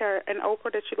Mark and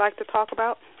Oprah that you'd like to talk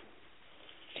about?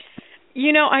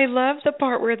 I love the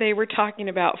part where they were talking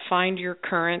about find your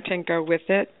current and go with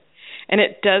it. And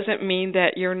it doesn't mean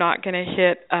that you're not going to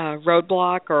hit a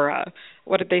roadblock or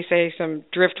what did they say, some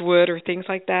driftwood or things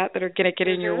like that are going to get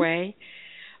in your way.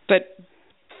 But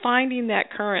finding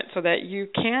that current so that you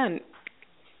can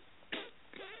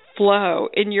flow,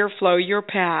 your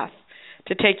path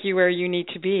to take you where you need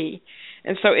to be.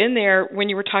 And so in there, when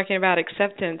you were talking about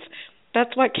acceptance,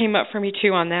 that's what came up for me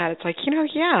too on that. It's like,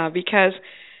 because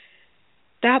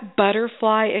that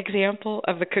butterfly example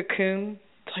of the cocoon,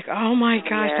 it's like, oh my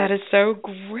gosh, yes. That is so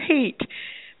great.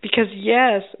 Because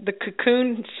yes, the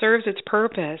cocoon serves its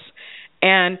purpose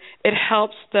and it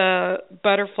helps the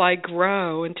butterfly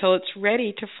grow until it's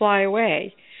ready to fly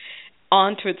away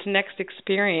onto its next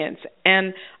experience.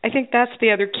 And I think that's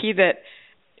the other key that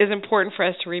is important for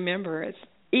us to remember is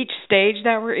each stage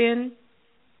that we're in,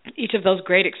 each of those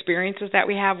great experiences that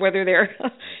we have, whether they're,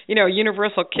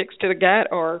 universal kicks to the gut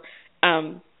or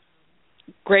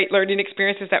great learning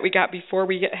experiences that we got before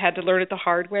we had to learn it the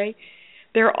hard way,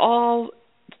 they're all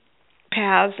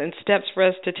paths and steps for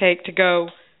us to take to go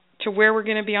to where we're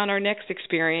going to be on our next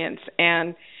experience.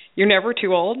 And you're never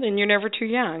too old and you're never too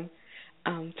young.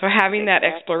 So having that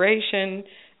exploration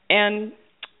and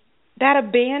that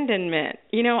abandonment,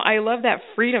 I love that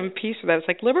freedom piece of that. It's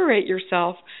like liberate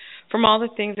yourself from all the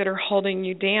things that are holding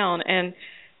you down and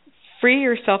free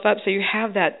yourself up so you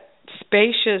have that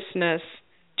spaciousness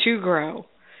to grow.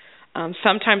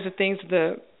 Sometimes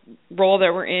the role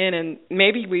that we're in, and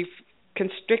maybe we've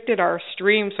constricted our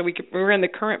stream so we're in the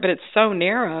current, but it's so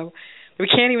narrow we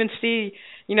can't even see,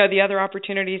 the other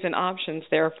opportunities and options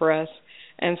there for us.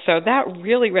 And so that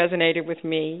really resonated with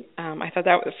me. I thought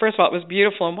that, first of all, it was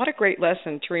beautiful, and what a great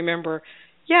lesson to remember.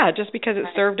 Yeah, just because it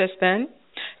served us then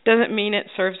doesn't mean it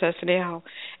serves us now.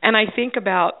 And I think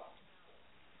about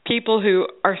people who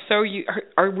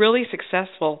are really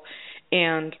successful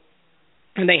and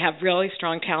they have really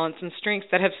strong talents and strengths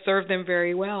that have served them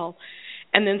very well.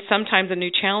 And then sometimes a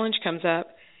new challenge comes up,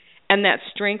 and that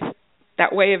strength,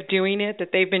 that way of doing it that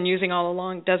they've been using all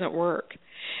along doesn't work.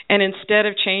 And instead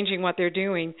of changing what they're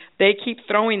doing, they keep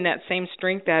throwing that same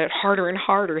strength at it harder and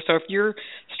harder. So if your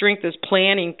strength is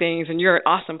planning things and you're an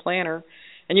awesome planner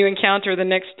and you encounter the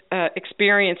next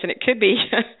experience, and it could be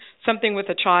something with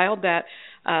a child that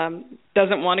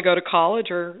doesn't want to go to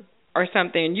college or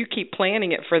something, and you keep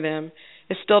planning it for them,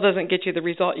 it still doesn't get you the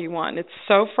result you want. And it's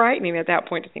so frightening at that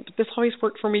point to think, but this always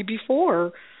worked for me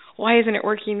before. Why isn't it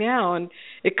working now? And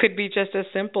it could be just as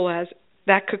simple as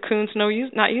that cocoon's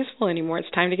not useful anymore. It's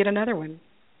time to get another one.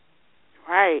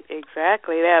 Right,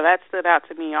 exactly. Yeah, that stood out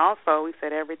to me also. We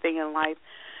said everything in life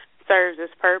serves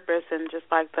its purpose, and just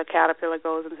like the caterpillar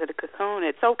goes into the cocoon,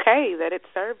 it's okay that it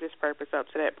served its purpose up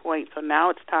to that point. So now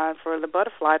it's time for the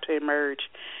butterfly to emerge.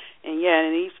 And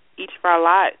each of our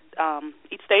lives,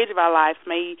 each stage of our life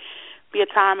may be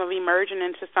a time of emerging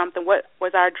into something. What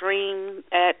was our dream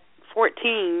at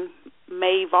 14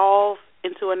 may evolve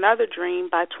into another dream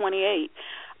by 28.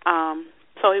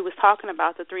 So he was talking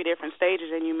about the three different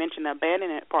stages, and you mentioned the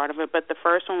abandonment part of it, but the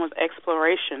first one was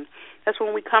exploration. That's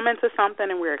when we come into something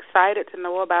and we're excited to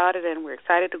know about it and we're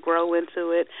excited to grow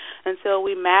into it until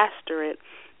we master it,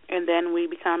 and then we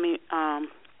become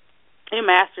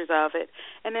masters of it.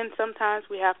 And then sometimes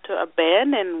we have to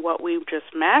abandon what we've just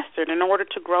mastered in order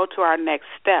to grow to our next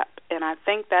step. And I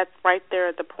think that's right there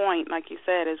at the point, like you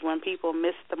said, is when people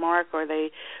miss the mark or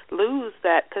they lose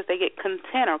that because they get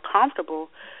content or comfortable,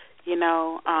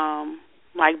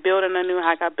 like building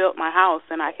like I built my house,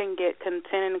 and I can get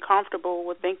content and comfortable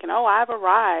with thinking, oh, I've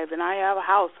arrived, and I have a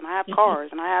house, and I have cars,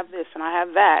 and I have this, and I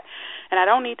have that, and I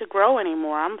don't need to grow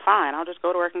anymore. I'm fine. I'll just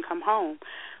go to work and come home.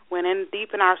 when in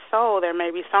deep in our soul there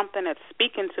may be something that's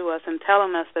speaking to us and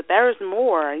telling us that there is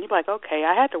more. And you're like, okay,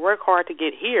 I had to work hard to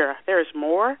get here. There's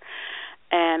more.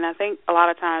 And I think a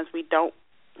lot of times we don't,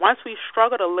 once we've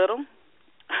struggled a little,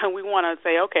 we want to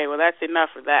say, okay, well, that's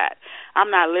enough of that.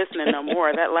 I'm not listening no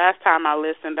more. That last time I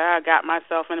listened, I got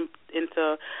myself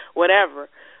into whatever.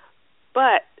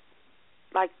 But,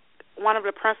 like, one of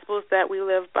the principles that we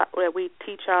live by, that we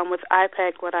teach with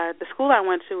IPEC, the school I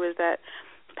went to, is that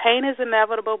pain is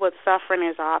inevitable, but suffering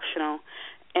is optional.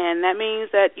 And that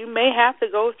means that you may have to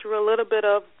go through a little bit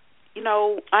of,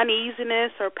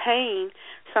 uneasiness or pain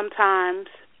sometimes,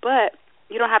 but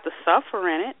you don't have to suffer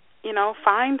in it.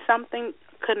 Find something,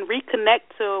 can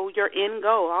reconnect to your end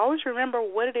goal. Always remember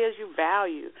what it is you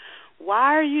value.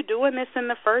 Why are you doing this in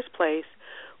the first place?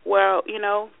 Well,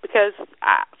 because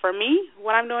for me,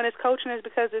 what I'm doing is coaching is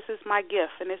because this is my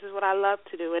gift and this is what I love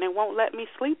to do, and it won't let me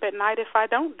sleep at night if I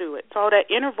don't do it. So that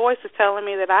inner voice is telling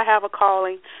me that I have a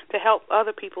calling to help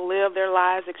other people live their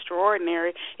lives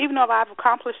extraordinary, even though I've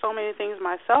accomplished so many things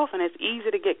myself and it's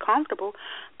easy to get comfortable,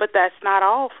 but that's not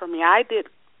all for me.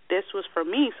 This was for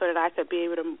me so that I could be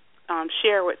able to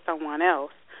share with someone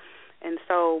else. And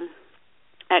so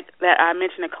that I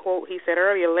mentioned a quote he said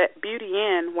earlier, let beauty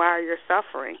in while you're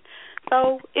suffering.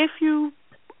 So if you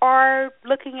are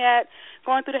looking at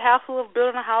going through the hassle of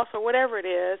building a house or whatever it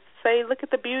is, say look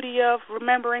at the beauty of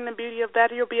remembering the beauty of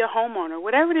that you'll be a homeowner.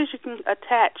 Whatever it is you can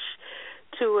attach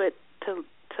to it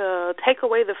to take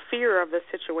away the fear of the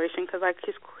situation, because like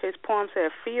his poem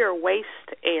said, fear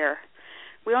wastes air.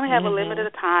 We only have a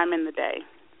limited time in the day.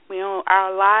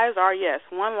 Our lives are, yes,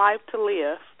 one life to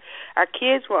live. Our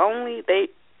kids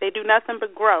they do nothing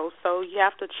but grow, so you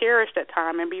have to cherish that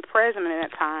time and be present in that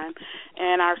time.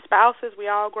 And our spouses, we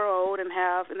all grow old and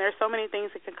there's so many things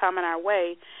that can come in our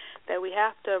way that we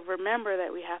have to remember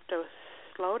that we have to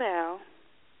slow down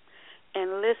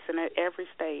and listen at every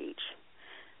stage.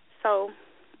 So,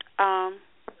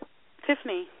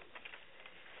 Tiffany.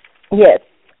 Yes.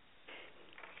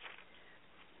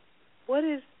 What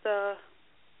is the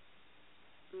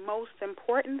most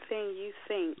important thing you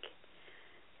think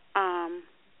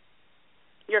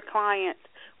your client,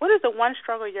 what is the one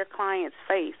struggle your clients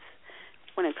face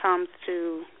when it comes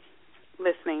to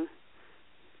listening?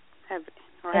 Has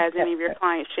any of your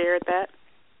clients shared that?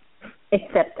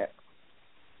 Acceptance.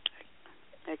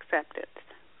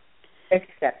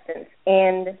 Acceptance.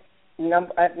 And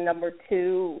number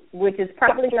two, which is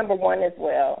probably number one as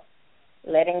well,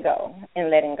 letting go and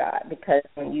letting God. Because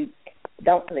when you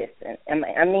don't listen,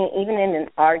 I mean, even in an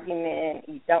argument,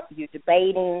 you're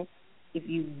debating, if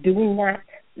you do not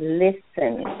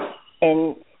listen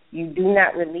and you do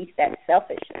not release that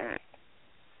selfishness,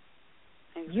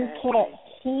 exactly. You can't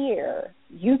hear.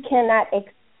 You cannot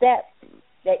accept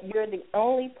that you're the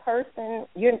only person.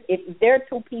 If there are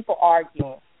two people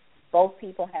arguing, both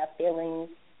people have feelings.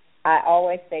 I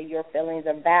always say your feelings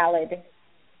are valid.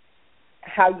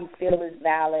 How you feel is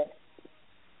valid.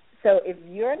 So if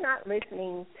you're not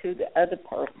listening to the other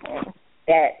person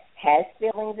that has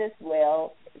feelings as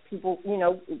well, people,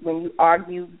 when you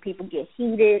argue, people get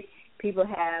heated.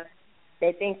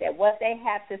 They think that what they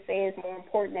have to say is more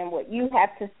important than what you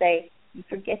have to say. You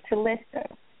forget to listen.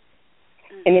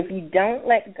 Mm-hmm. And if you don't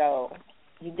let go,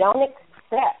 you don't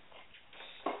accept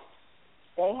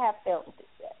they have feelings.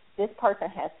 This person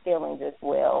has feelings as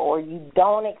well, or you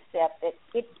don't accept that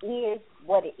it is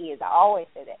what it is. I always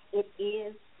say that. It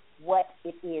is what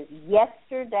it is.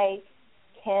 Yesterday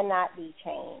cannot be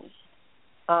changed.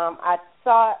 I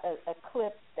saw a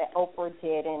clip that Oprah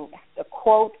did, and the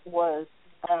quote was,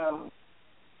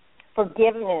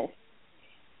 forgiveness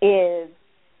is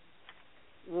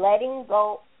letting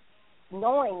go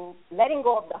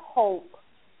of the hope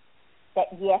that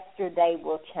yesterday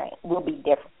will change, could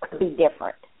be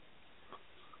different.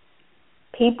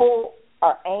 People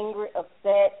are angry,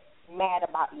 upset, mad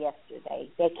about yesterday.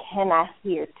 They cannot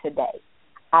hear today.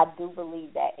 I do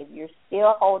believe that if you're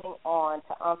still holding on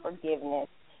to unforgiveness,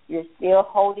 you're still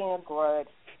holding a grudge,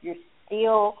 you're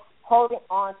still holding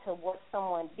on to what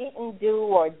someone didn't do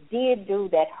or did do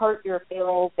that hurt your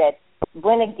feelings, that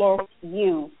went against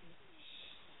you,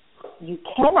 you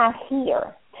cannot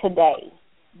hear today.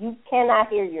 You cannot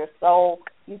hear your soul.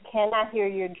 You cannot hear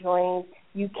your dreams.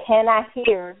 You cannot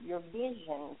hear your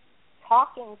visions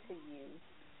talking to you.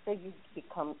 So you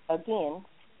become, again,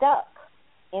 stuck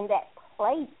in that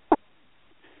place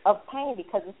of pain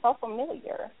because it's so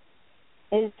familiar.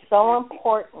 It's so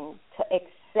important to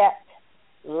accept,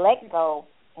 let go,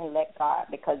 and let God,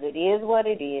 because it is what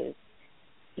it is.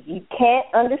 If you can't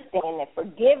understand that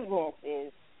forgiveness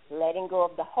is letting go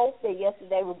of the hope that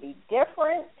yesterday will be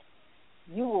different,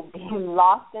 you will be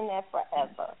lost in that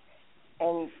forever.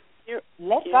 And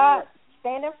let God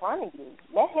stand in front of you.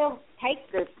 Let him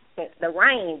take the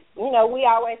reins. You know, we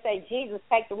always say, Jesus,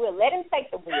 take the wheel. Let him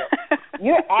take the wheel.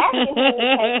 You're asking him to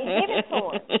take it. Give it to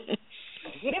him.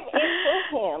 Give it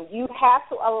to him. You have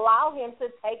to allow him to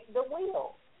take the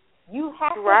wheel. You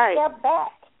have to step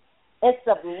back and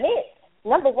submit,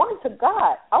 number one, to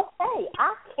God. Okay,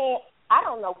 I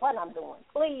don't know what I'm doing.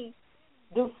 Please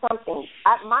do something.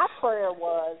 My prayer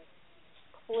was,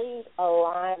 please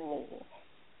align me,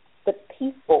 the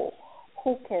people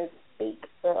who can speak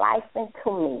life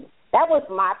into me. That was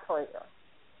my prayer.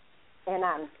 And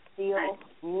I'm still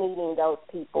meeting those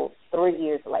people 3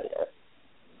 years later.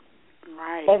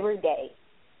 Right. Every day.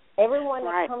 Everyone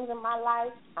that comes in my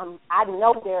life, I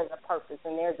know there's a purpose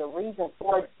and there's a reason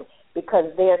for it,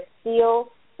 because there's still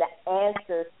the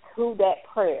answer to that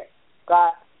prayer.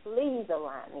 God, please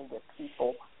align me with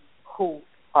people who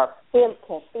can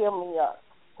fill me up,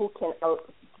 who can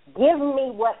give me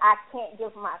what I can't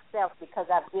give myself because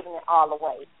I've given it all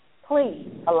away. Please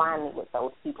align me with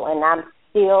those people. And I'm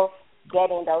still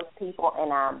getting those people,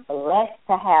 and I'm blessed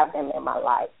to have them in my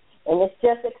life. And it's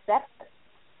just acceptance.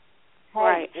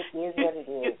 Hey, it is what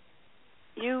it is.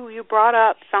 You brought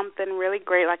up something really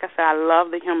great. Like I said, I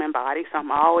love the human body, so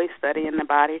I'm always studying the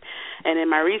body. And in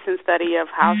my recent study of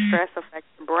how stress affects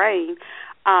the brain,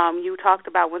 you talked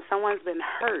about when someone's been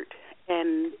hurt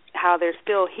and how they're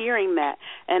still hearing that,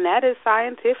 and that is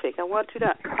scientific. I want you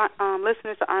to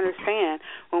listeners to understand,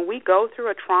 when we go through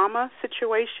a trauma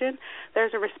situation,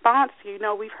 there's a response. You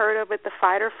know, we've heard of it, the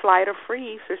fight or flight or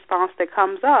freeze response that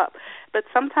comes up. But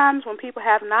sometimes when people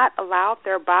have not allowed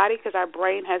their body, because our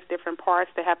brain has different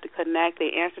parts that have to connect,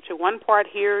 they answer to one part,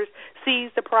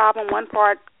 sees the problem, one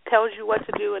part tells you what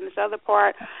to do, and this other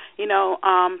part, you know,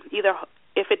 either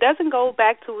if it doesn't go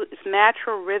back to its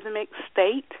natural rhythmic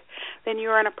state, then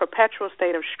you're in a perpetual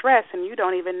state of stress and you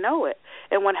don't even know it.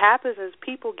 And what happens is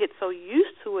people get so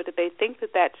used to it that they think that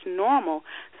that's normal.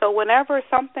 So whenever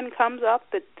something comes up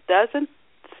that doesn't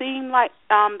seem like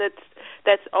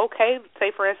that's okay,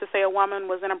 say for instance, say a woman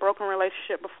was in a broken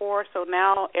relationship before, so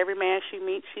now every man she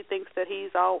meets, she thinks that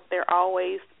they're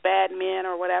always bad men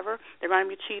or whatever. They're going to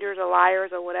be cheaters or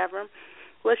liars or whatever.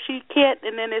 Well, she can't,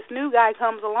 and then this new guy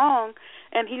comes along,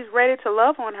 and he's ready to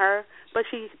love on her, but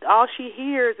all she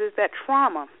hears is that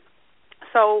trauma.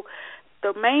 So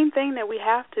the main thing that we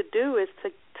have to do is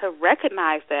to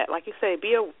recognize that, like you say,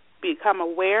 become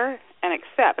aware and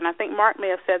accept. And I think Mark may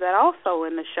have said that also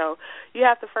in the show. You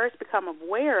have to first become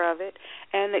aware of it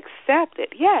and accept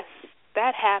it. Yes,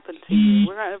 that happened to you.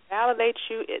 We're going to validate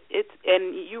you.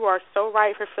 And you are so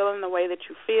right for feeling the way that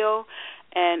you feel.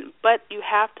 But you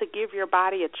have to give your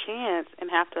body a chance and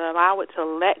have to allow it to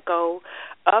let go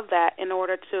of that in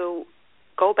order to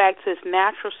go back to its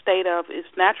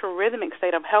natural rhythmic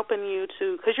state of helping you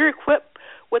to, because you're equipped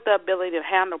with the ability to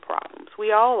handle problems.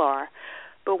 We all are.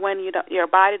 But when your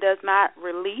body does not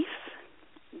release,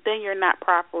 then you're not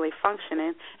properly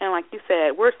functioning. And like you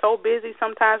said, we're so busy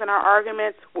sometimes in our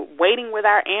arguments waiting with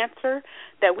our answer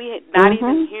that we're not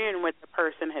even hearing what the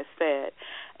person has said.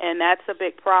 And that's a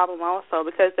big problem also,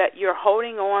 because that you're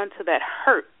holding on to that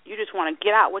hurt. You just want to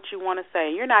get out what you want to say.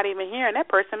 You're not even hearing. That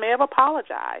person may have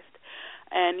apologized,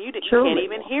 and you can't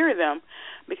even hear them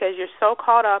because you're so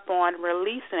caught up on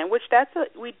releasing it, which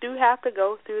we do have to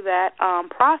go through that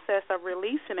process of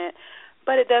releasing it,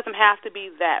 but it doesn't have to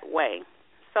be that way.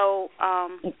 So I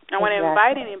want to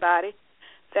invite anybody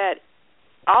that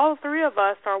all three of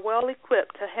us are well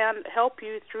equipped to help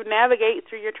you navigate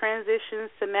through your transitions,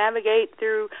 to navigate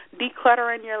through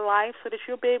decluttering your life so that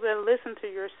you'll be able to listen to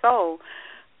your soul.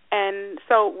 And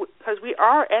so, because we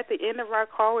are at the end of our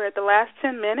call, we're at the last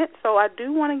 10 minutes, so I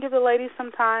do want to give the ladies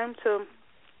some time to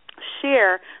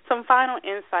share some final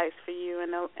insights for you.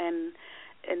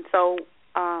 And so,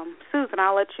 Susan,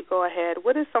 I'll let you go ahead.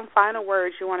 What are some final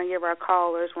words you want to give our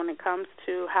callers when it comes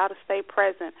to how to stay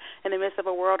present in the midst of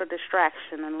a world of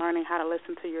distraction and learning how to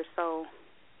listen to your soul?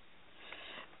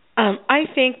 I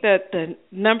think that the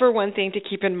number one thing to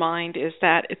keep in mind is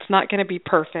that it's not going to be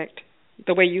perfect.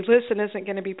 The way you listen isn't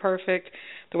going to be perfect.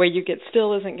 The way you get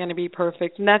still isn't going to be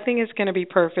perfect. Nothing is going to be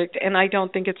perfect, and I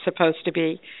don't think it's supposed to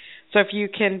be. So if you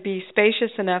can be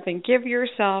spacious enough and give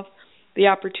yourself the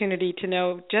opportunity to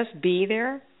know, just be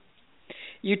there,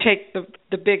 you take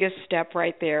the biggest step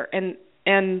right there.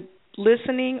 And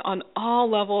listening on all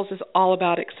levels is all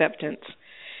about acceptance.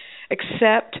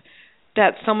 Accept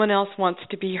that someone else wants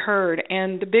to be heard.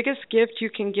 And the biggest gift you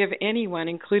can give anyone,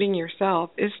 including yourself,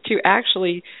 is to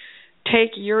actually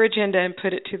take your agenda and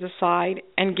put it to the side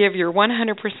and give your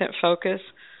 100% focus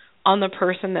on the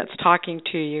person that's talking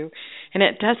to you. And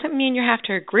it doesn't mean you have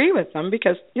to agree with them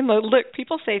because, look,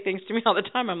 people say things to me all the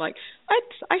time. I'm like,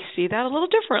 I see that a little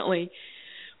differently.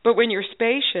 But when you're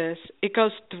spacious, it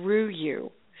goes through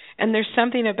you. And there's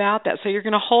something about that. So you're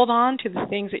going to hold on to the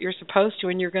things that you're supposed to,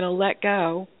 and you're going to let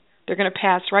go. They're going to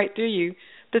pass right through you,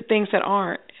 the things that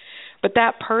aren't. But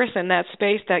that person, that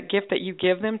space, that gift that you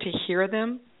give them to hear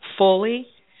them fully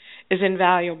is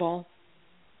invaluable,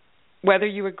 whether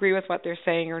you agree with what they're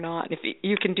saying or not. If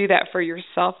you can do that for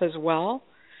yourself as well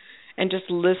and just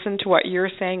listen to what you're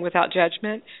saying without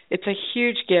judgment, it's a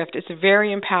huge gift. It's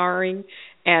very empowering,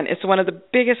 and it's one of the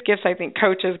biggest gifts I think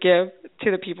coaches give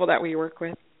to the people that we work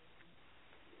with.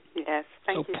 Yes,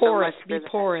 thank you porous, so much. Be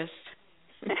porous.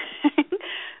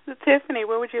 Tiffany,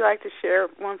 what would you like to share?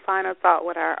 One final thought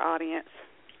with our audience.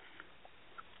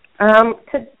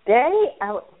 Today,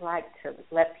 I would like to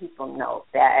let people know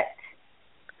that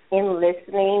in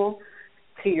listening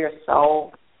to your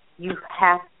soul, you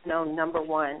have to know, number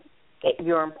one, that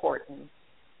you're important,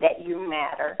 that you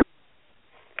matter,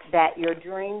 that your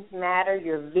dreams matter,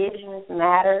 your visions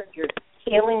matter, your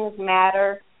feelings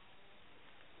matter,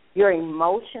 your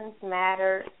emotions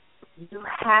matter. You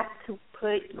have to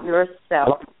put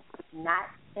yourself, not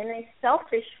in a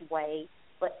selfish way,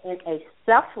 but in a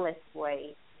selfless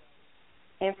way,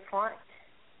 in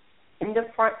the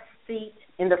front seat,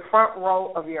 in the front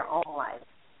row of your own life.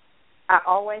 I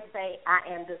always say I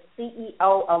am the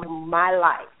CEO of my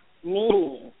life,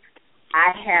 meaning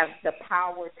I have the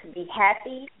power to be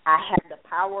happy, I have the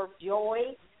power of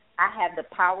joy, I have the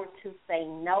power to say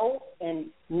no, and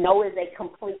no is a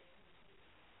complete.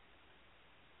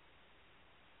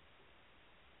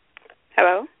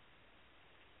 Hello?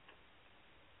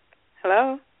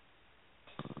 Hello?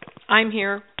 I'm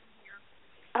here.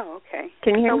 Oh, okay.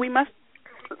 Can you hear so me? we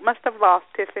must have lost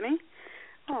Tiffany.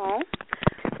 Oh.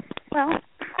 Well,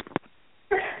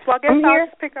 I guess I'll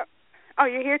just pick up. Oh,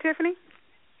 you're here, Tiffany?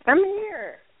 I'm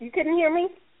here. You couldn't hear me?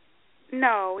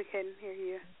 No, we couldn't hear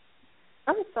you.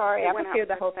 I'm sorry. I was here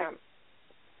the whole time.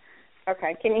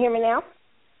 Okay. Can you hear me now?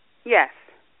 Yes.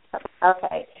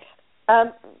 Okay.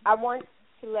 I want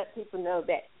to let people know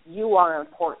that you are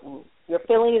important. Your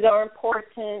feelings are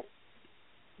important.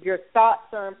 Your thoughts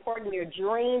are important. Your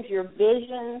dreams, your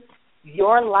visions,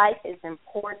 your life is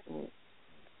important.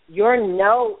 Your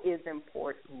no is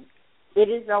important. It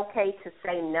is okay to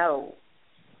say no.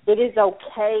 It is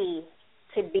okay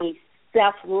to be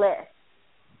selfless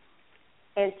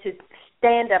and to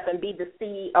stand up and be the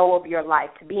CEO of your life,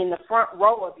 to be in the front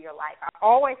row of your life. I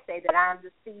always say that I am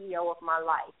the CEO of my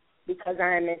life because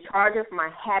I am in charge of my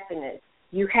happiness.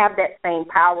 You have that same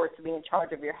power to be in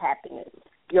charge of your happiness,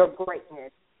 your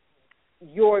greatness,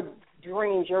 your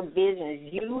dreams, your visions.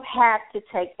 You have to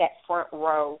take that front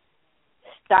row.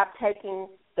 Stop taking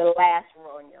the last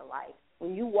row in your life.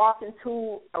 When you walk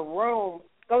into a room,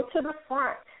 go to the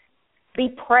front.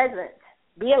 Be present.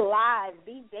 Be alive.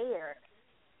 Be there.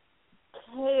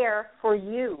 Care for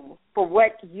you, for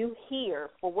what you hear,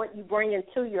 for what you bring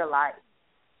into your life.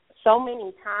 So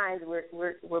many times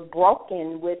we're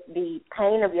broken with the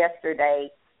pain of yesterday,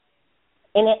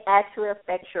 and it actually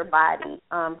affects your body.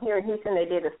 Here in Houston, they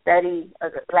did a study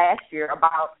last year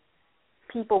about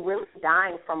people really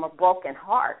dying from a broken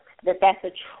heart, that's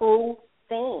a true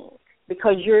thing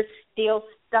because you're still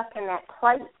stuck in that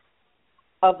place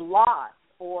of loss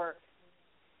or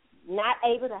not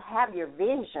able to have your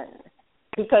vision.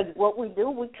 Because what we do,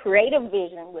 we create a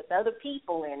vision with other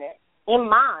people in it, in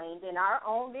mind, in our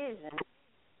own vision.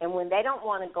 And when they don't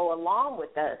want to go along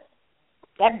with us,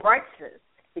 that breaks us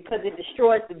because it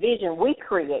destroys the vision we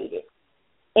created.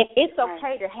 And it's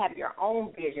okay to have your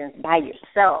own visions by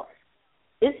yourself.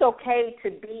 It's okay to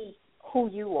be who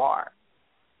you are.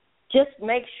 Just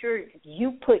make sure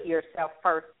you put yourself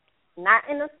first, not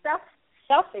in a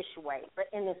selfish way, but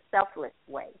in a selfless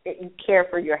way, that you care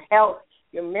for your health,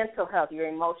 your mental health, your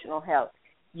emotional health.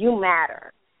 You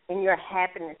matter, and your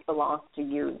happiness belongs to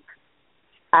you.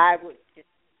 I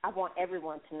want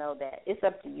everyone to know that. It's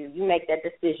up to you. You make that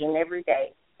decision every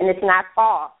day, and it's not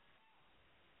false.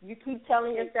 You keep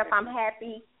telling yourself, I'm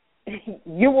happy,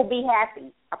 you will be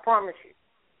happy. I promise you.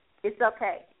 It's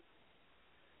okay.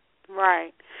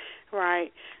 Right.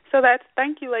 So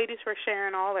thank you, ladies, for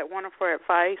sharing all that wonderful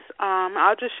advice.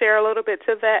 I'll just share a little bit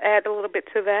to that, add a little bit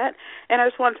to that. And I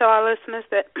just want to tell our listeners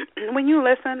that when you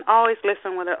listen, always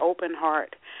listen with an open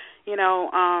heart.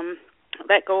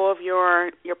 Let go of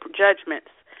your judgments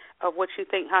of what you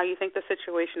think, how you think the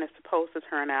situation is supposed to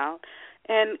turn out.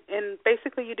 And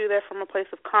basically you do that from a place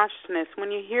of consciousness.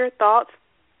 When you hear thoughts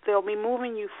they'll be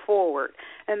moving you forward,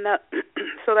 and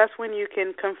so that's when you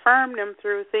can confirm them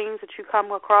through things that you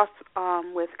come across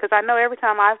with. Because I know every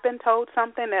time I've been told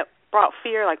something that brought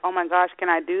fear, like, oh my gosh, can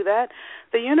I do that?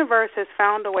 The universe has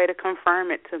found a way to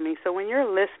confirm it to me. So when you're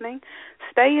listening,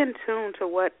 stay in tune to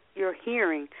what you're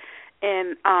hearing.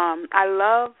 And I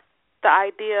love the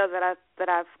idea that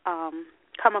I've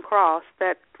come across,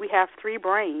 that we have three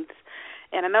brains.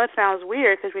 And I know it sounds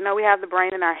weird because we know we have the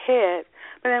brain in our head,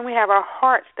 but then we have our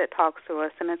hearts that talks to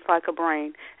us, and it's like a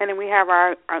brain. And then we have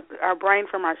our brain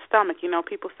from our stomach. You know,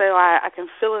 people say, oh, I can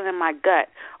feel it in my gut,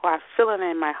 or I feel it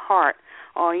in my heart.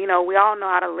 Or, you know, we all know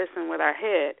how to listen with our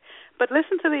head. But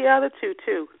listen to the other two,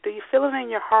 too. Do you feel it in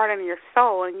your heart and your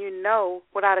soul, and you know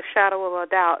without a shadow of a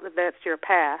doubt that that's your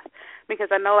path?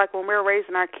 Because I know, like, when we're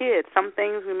raising our kids, some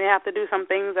things we may have to do, some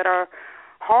things that are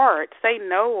hard, say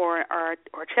no or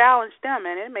challenge them,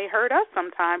 and it may hurt us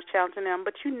sometimes challenging them,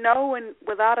 but you know, and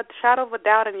without a shadow of a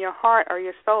doubt in your heart or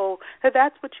your soul, that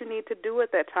that's what you need to do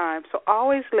at that time. So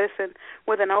always listen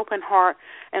with an open heart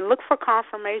and look for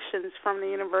confirmations from the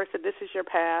universe that this is your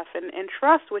path, and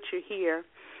trust what you hear.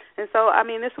 And so, I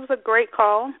mean, this was a great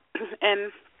call,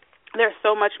 and there's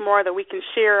so much more that we can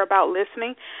share about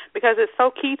listening, because it's so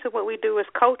key to what we do as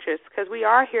coaches, because we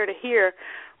are here to hear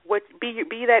what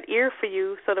be that ear for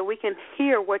you, so that we can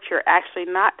hear what you're actually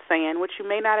not saying, what you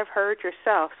may not have heard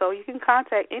yourself. So you can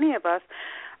contact any of us,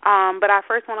 but I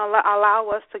first want to allow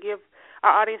us to give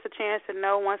our audience a chance to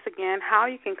know once again how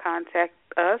you can contact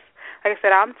us. Like I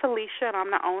said, I'm Talisha, and I'm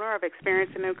the owner of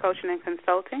Experience Anew Coaching and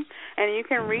Consulting, and you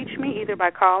can reach me either by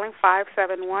calling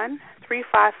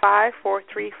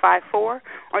 571-355-4354, or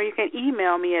you can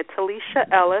email me at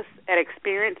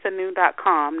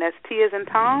TalishaEllis@experienceanew.com. That's T as in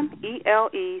Tom,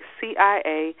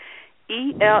 ELECIAELLIS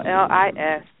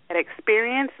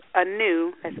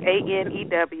 @experienceanew, that's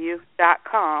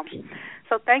ANEW.com.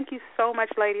 So thank you so much,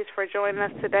 ladies, for joining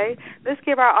us today. Let's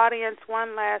give our audience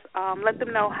one last, let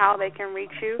them know how they can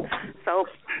reach you. So,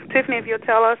 Tiffany, if you'll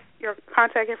tell us your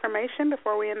contact information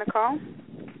before we end the call.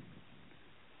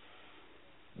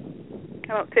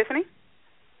 Hello, Tiffany?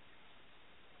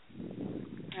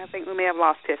 I think we may have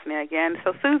lost Tiffany again.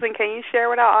 So, Susan, can you share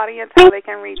with our audience how they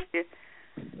can reach you?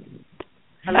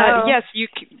 Hello? Yes, you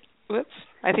can. Whoops.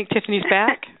 I think Tiffany's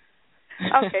back.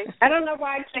 Okay. I don't know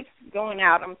why it keeps going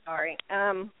out. I'm sorry.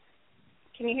 Can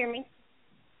you hear me?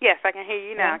 Yes, I can hear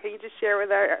you now. Can you just share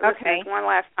with our listeners one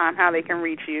last time how they can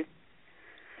reach you?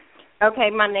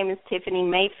 Okay, my name is Tiffany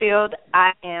Mayfield.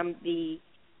 I am the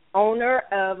owner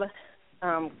of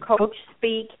Coach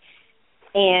Speak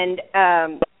and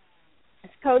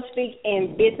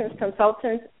Business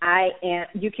Consultants.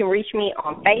 You can reach me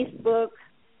on Facebook,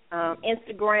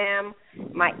 Instagram.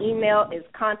 My email is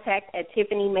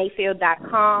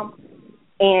contact@tiffanymayfield.com,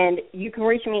 and you can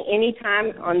reach me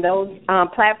anytime on those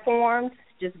platforms.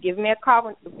 Just give me a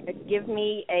call, send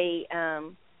me a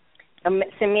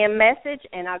message,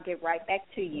 and I'll get right back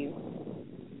to you.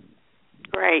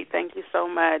 Great, thank you so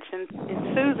much. And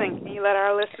Susan, can you let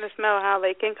our listeners know how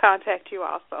they can contact you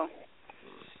also?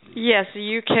 Yes,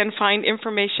 you can find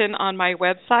information on my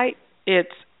website.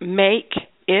 It's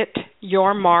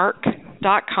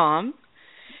makeityourmark.com.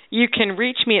 You can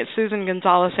reach me at Susan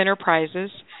Gonzalez Enterprises,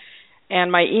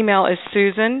 and my email is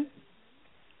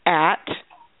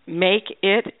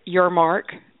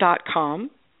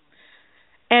susan@makeityourmark.com.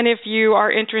 And if you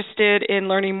are interested in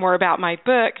learning more about my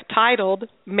book titled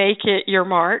Make It Your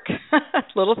Mark,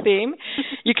 little theme,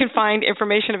 you can find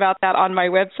information about that on my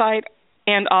website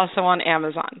and also on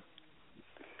Amazon.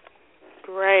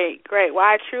 Great, great. Well,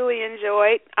 I truly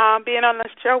enjoyed being on the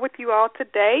show with you all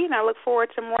today, and I look forward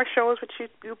to more shows with you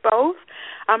both.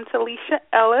 I'm Talisha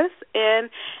Ellis, and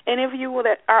any of you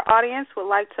that our audience would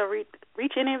like to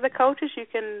reach any of the coaches, you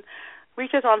can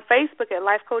reach us on Facebook at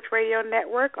Life Coach Radio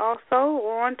Network also,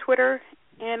 or on Twitter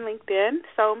and LinkedIn.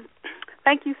 So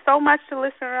thank you so much to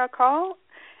listen to our call,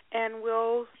 and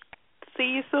we'll see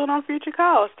you soon on future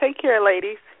calls. Take care,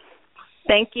 ladies.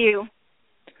 Thank you.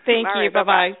 Thank you.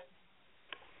 Bye-bye.